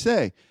again, I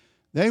say,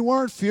 they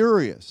weren't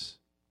furious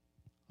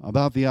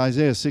about the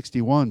Isaiah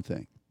 61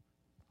 thing.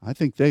 I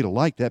think they'd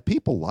like that.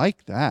 People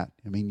like that.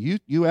 I mean,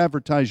 you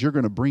advertise you're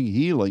going to bring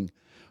healing.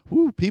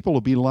 Whew, people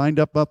will be lined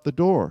up the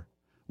door.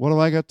 What have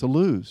I got to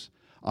lose?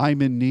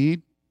 I'm in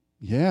need.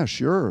 Yeah,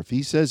 sure. If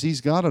he says he's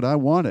got it, I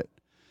want it.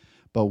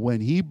 But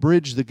when he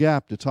bridged the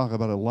gap to talk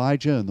about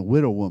Elijah and the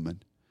widow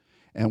woman,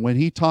 and when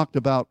he talked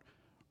about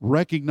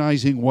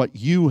recognizing what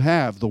you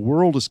have, the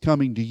world is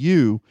coming to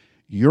you,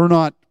 you're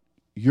not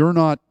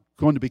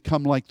going to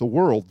become like the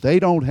world. They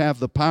don't have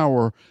the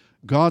power.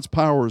 God's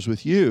power is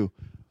with you.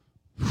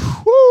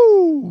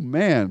 Whoo,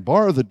 man,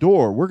 bar the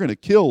door. We're going to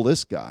kill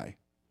this guy.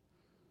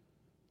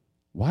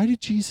 Why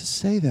did Jesus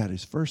say that,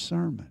 his first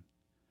sermon?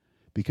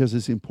 because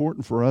it's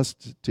important for us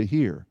to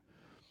hear.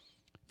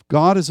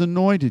 God has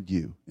anointed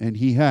you, and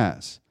He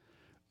has.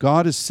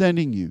 God is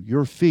sending you,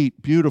 your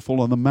feet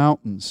beautiful on the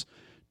mountains,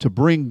 to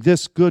bring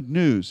this good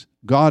news.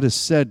 God has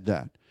said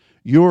that.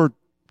 You're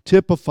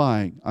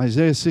typifying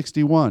Isaiah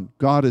 61.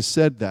 God has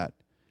said that.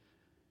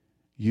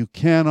 You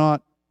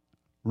cannot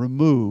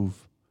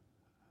remove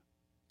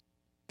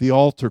the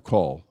altar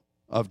call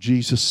of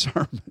Jesus'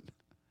 sermon.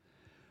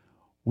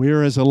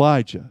 We're as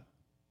Elijah,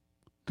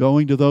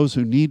 going to those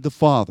who need the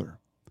Father,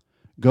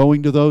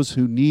 going to those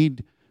who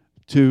need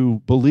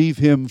to believe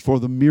Him for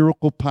the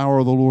miracle power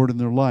of the Lord in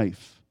their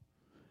life,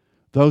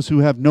 those who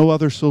have no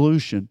other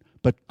solution,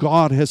 but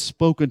God has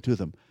spoken to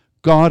them.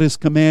 God has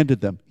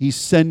commanded them. He's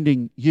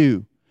sending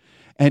you.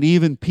 And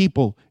even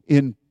people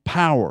in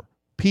power,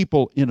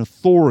 people in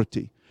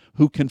authority,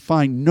 who can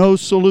find no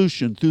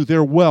solution through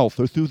their wealth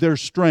or through their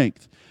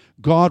strength,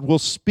 God will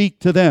speak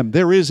to them.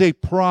 There is a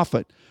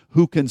prophet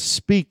who can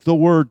speak the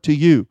word to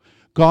you.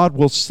 God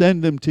will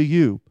send them to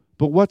you.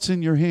 But what's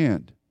in your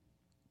hand?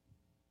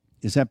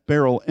 Is that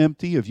barrel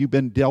empty? Have you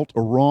been dealt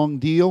a wrong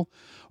deal?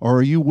 Or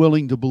are you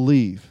willing to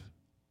believe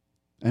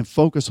and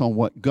focus on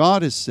what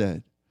God has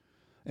said?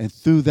 And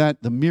through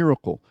that, the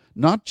miracle,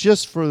 not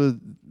just for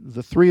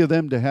the three of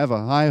them to have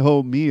a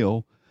hi-ho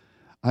meal.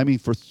 I mean,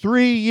 for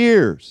 3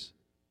 years,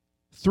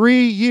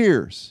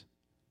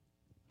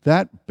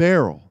 that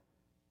barrel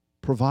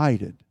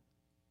provided.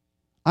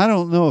 I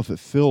don't know if it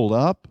filled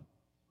up.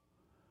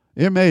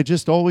 It may have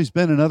just always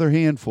been another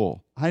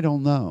handful. I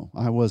don't know.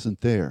 I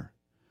wasn't there.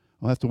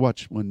 I'll have to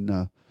watch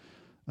when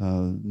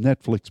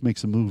Netflix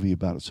makes a movie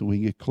about it so we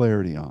can get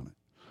clarity on it.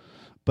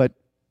 But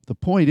the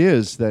point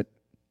is that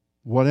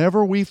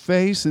whatever we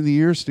face in the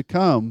years to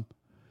come,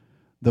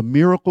 the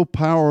miracle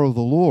power of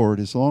the Lord,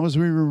 as long as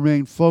we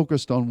remain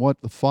focused on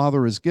what the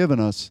Father has given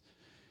us,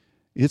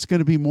 it's going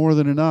to be more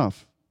than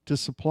enough to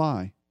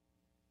supply.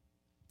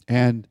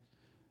 And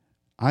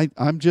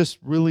I'm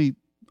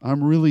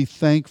really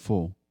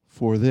thankful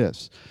for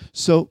this.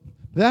 So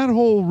that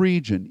whole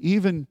region,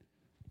 even,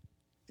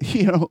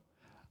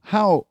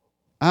 how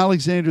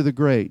Alexander the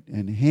Great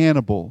and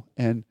Hannibal,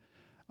 and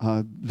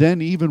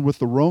then even with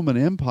the Roman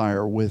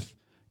Empire, with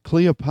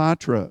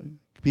Cleopatra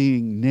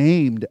being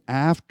named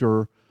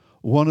after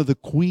one of the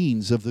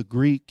queens of the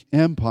Greek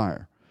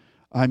Empire.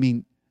 I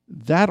mean,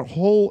 that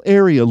whole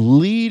area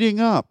leading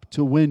up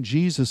to when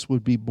Jesus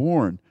would be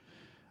born,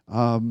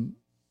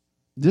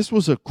 this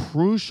was a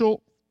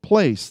crucial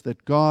place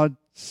that God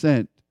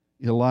sent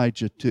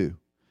Elijah to.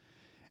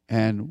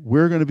 And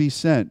we're going to be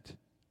sent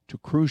to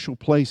crucial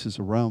places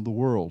around the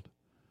world.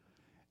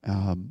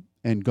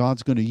 And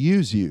God's going to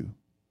use you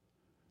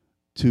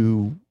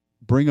to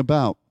bring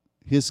about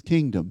His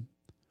kingdom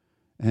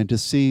and to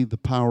see the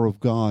power of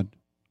God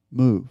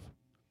move.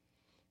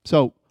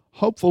 So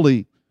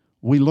hopefully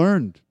we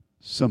learned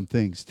some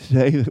things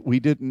today that we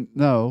didn't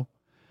know.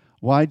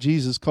 Why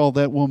Jesus called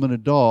that woman a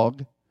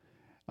dog.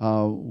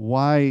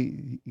 Why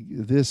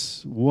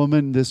this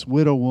woman, this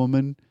widow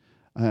woman,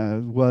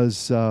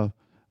 was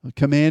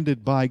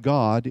commanded by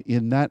God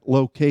in that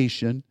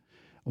location.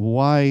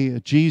 Why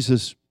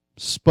Jesus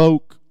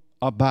spoke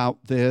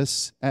about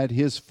this at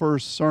His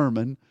first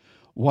sermon.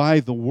 Why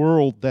the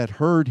world that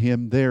heard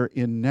Him there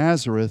in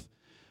Nazareth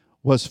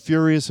was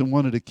furious and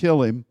wanted to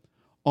kill Him.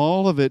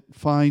 All of it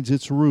finds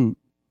its root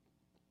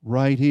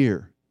right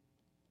here.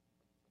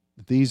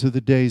 These are the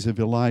days of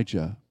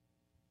Elijah,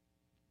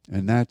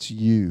 and that's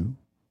you.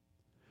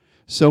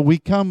 So we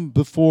come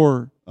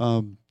before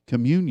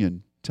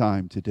communion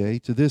time today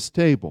to this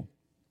table.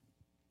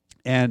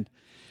 And,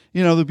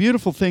 the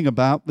beautiful thing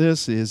about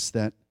this is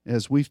that,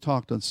 as we've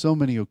talked on so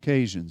many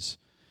occasions,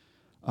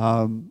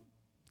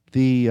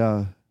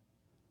 the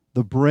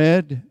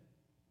bread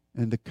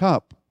and the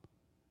cup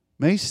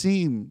may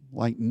seem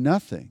like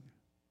nothing.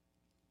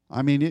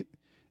 I mean,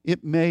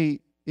 it may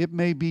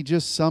be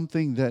just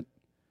something that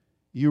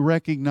you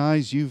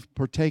recognize you've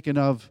partaken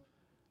of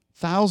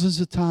thousands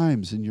of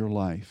times in your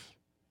life.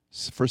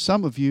 For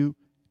some of you,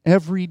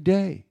 every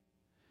day.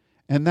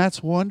 And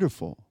that's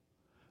wonderful.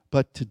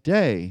 But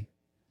today,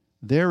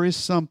 there is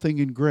something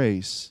in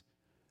grace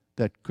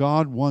that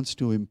God wants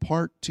to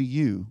impart to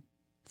you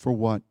for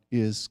what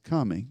is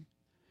coming.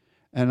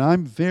 And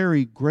I'm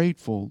very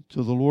grateful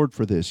to the Lord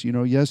for this.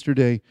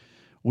 Yesterday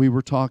we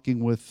were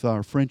talking with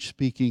our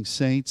French-speaking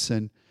saints,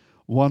 and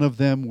one of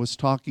them was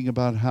talking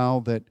about how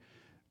that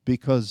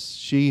because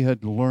she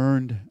had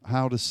learned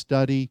how to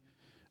study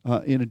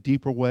in a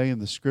deeper way in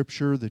the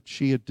Scripture, that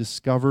she had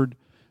discovered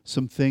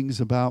some things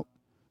about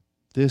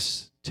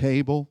this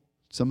table,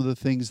 some of the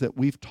things that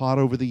we've taught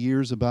over the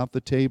years about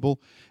the table,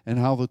 and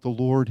how that the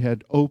Lord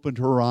had opened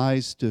her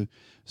eyes to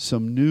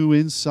some new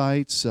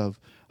insights of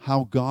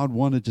how God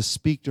wanted to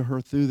speak to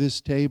her through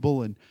this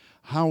table, and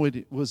how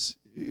it was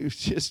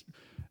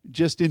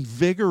just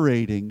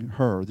invigorating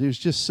her. It was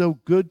just so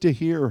good to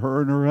hear her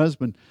and her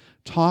husband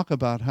talk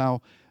about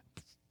how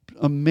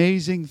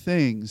amazing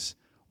things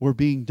were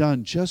being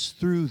done just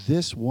through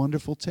this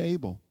wonderful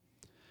table.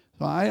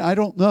 So I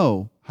don't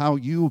know how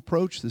you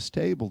approach this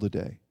table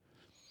today.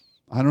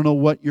 I don't know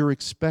what you're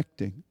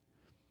expecting.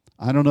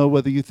 I don't know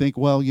whether you think,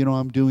 well,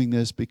 I'm doing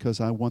this because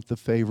I want the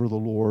favor of the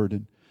Lord,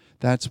 and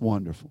that's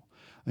wonderful.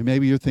 And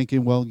maybe you're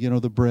thinking, well,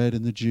 the bread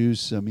and the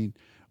juice,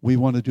 we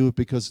want to do it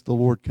because the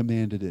Lord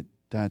commanded it.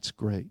 That's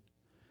great.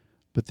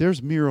 But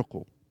there's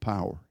miracle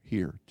power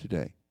here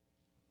today.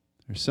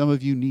 Some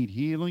of you need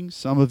healing.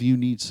 Some of you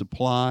need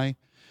supply.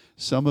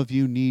 Some of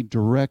you need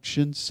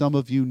direction. Some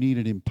of you need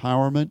an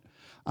empowerment.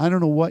 I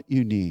don't know what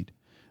you need.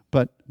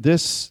 But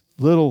this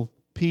little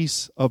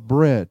piece of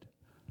bread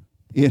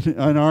in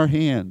our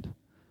hand,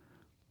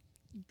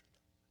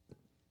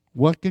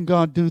 what can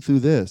God do through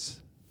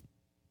this?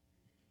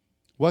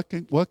 What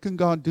can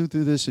God do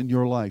through this in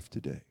your life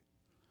today?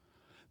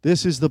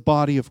 This is the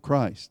body of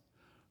Christ,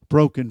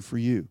 broken for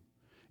you.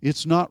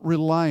 It's not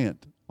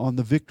reliant on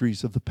the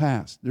victories of the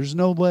past. There's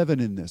no leaven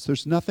in this.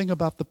 There's nothing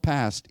about the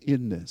past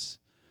in this.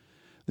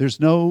 There's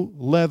no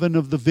leaven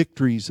of the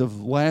victories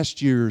of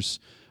last year's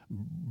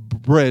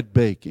bread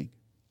baking.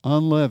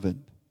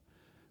 Unleavened,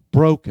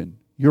 broken.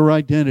 Your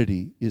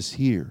identity is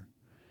here.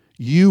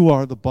 You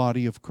are the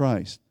body of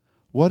Christ.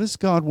 What does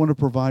God want to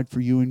provide for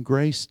you in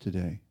grace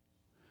today?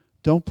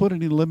 Don't put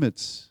any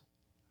limits.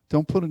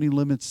 Don't put any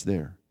limits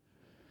there.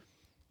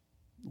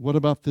 What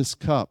about this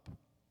cup?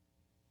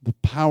 The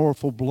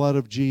powerful blood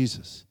of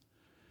Jesus.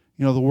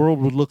 The world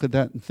would look at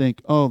that and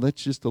think, oh,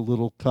 that's just a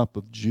little cup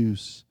of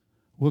juice.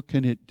 What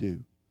can it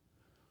do?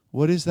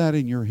 What is that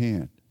in your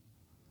hand?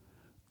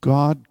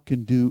 God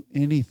can do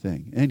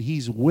anything, and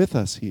He's with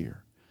us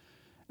here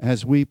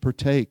as we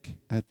partake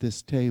at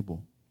this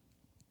table.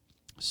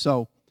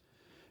 So,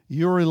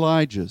 you're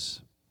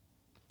Elijah's.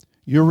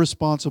 You're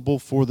responsible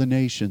for the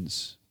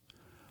nations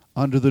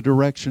under the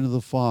direction of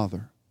the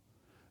Father.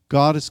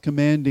 God is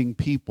commanding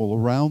people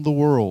around the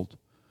world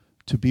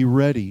to be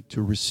ready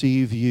to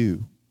receive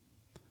you.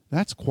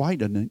 That's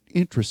quite an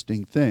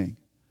interesting thing.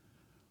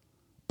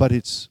 But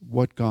it's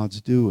what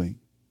God's doing.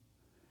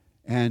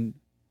 And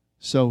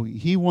so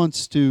He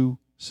wants to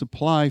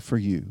supply for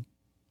you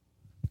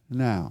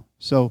now.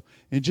 So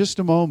in just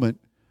a moment,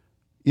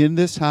 in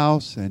this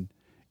house and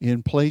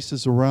in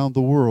places around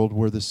the world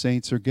where the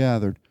saints are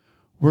gathered,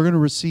 we're going to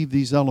receive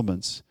these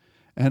elements.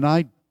 And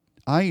I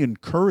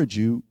encourage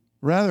you,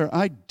 rather,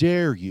 I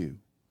dare you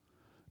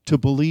to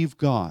believe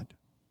God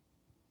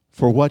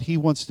for what He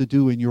wants to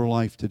do in your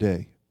life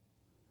today.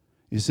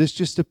 Is this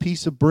just a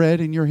piece of bread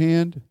in your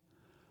hand?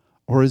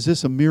 Or is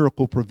this a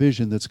miracle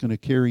provision that's going to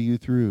carry you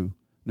through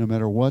no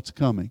matter what's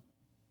coming?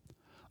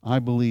 I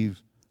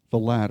believe the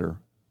latter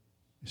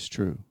is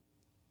true.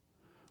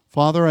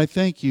 Father, I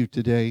thank you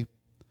today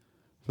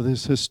for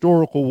this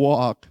historical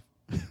walk.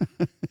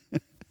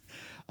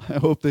 I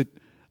hope that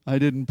I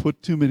didn't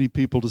put too many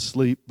people to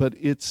sleep, but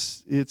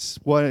it's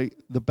why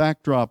the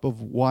backdrop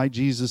of why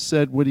Jesus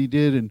said what He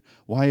did and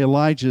why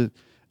Elijah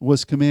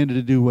was commanded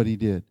to do what he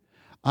did.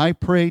 I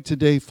pray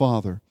today,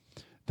 Father,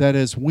 that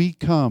as we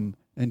come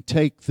and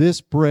take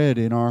this bread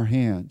in our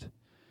hand,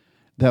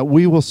 that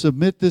we will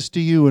submit this to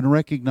you and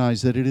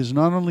recognize that it is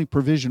not only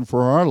provision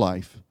for our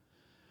life,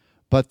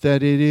 but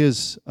that it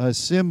is a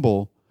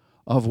symbol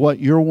of what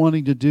you're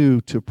wanting to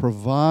do to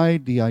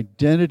provide the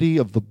identity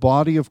of the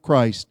body of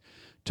Christ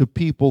to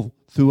people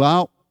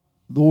throughout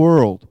the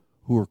world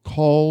who are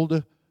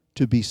called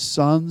to be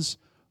sons,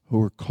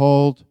 who are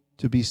called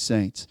to be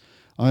saints.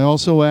 I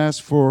also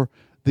ask for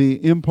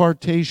the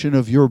impartation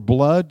of your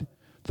blood,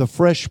 the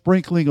fresh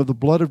sprinkling of the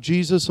blood of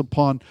Jesus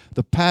upon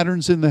the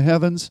patterns in the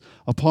heavens,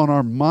 upon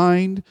our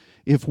mind.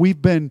 If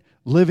we've been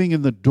living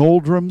in the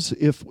doldrums,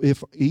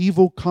 if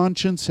evil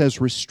conscience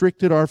has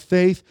restricted our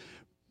faith,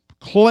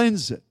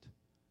 cleanse it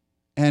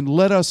and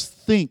let us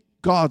think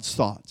God's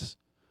thoughts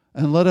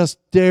and let us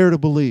dare to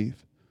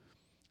believe.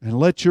 And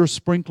let your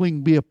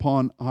sprinkling be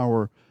upon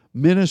our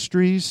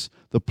ministries,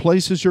 the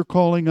places you're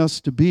calling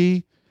us to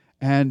be,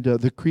 and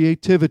the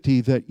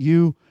creativity that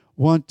you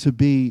want to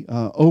be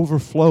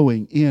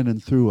overflowing in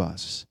and through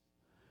us.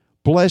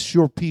 Bless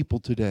your people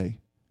today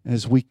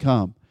as we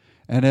come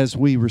and as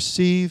we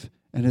receive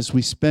and as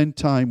we spend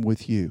time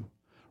with you.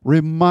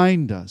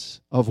 Remind us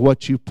of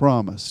what you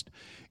promised.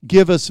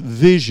 Give us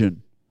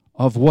vision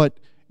of what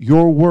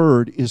your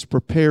word is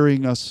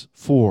preparing us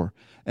for.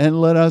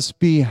 And let us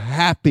be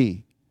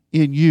happy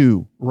in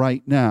you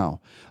right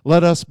now.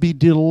 Let us be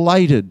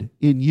delighted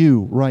in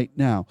you right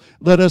now.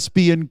 Let us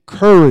be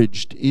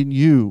encouraged in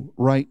you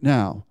right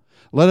now.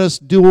 Let us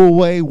do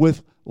away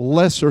with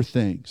lesser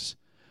things,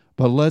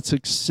 but let's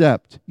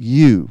accept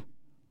you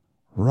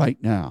right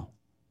now.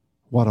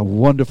 What a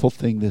wonderful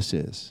thing this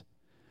is.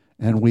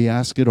 And we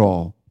ask it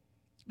all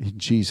in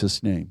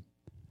Jesus' name.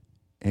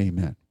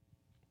 Amen.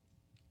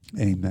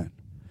 Amen.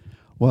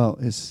 Well,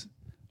 as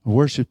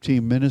worship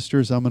team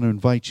ministers, I'm going to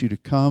invite you to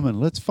come and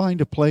let's find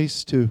a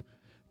place to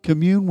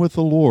commune with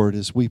the Lord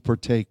as we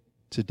partake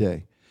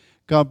today.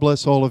 God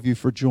bless all of you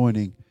for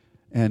joining,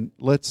 and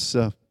let's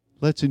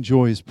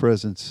enjoy His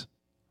presence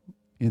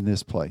in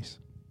this place.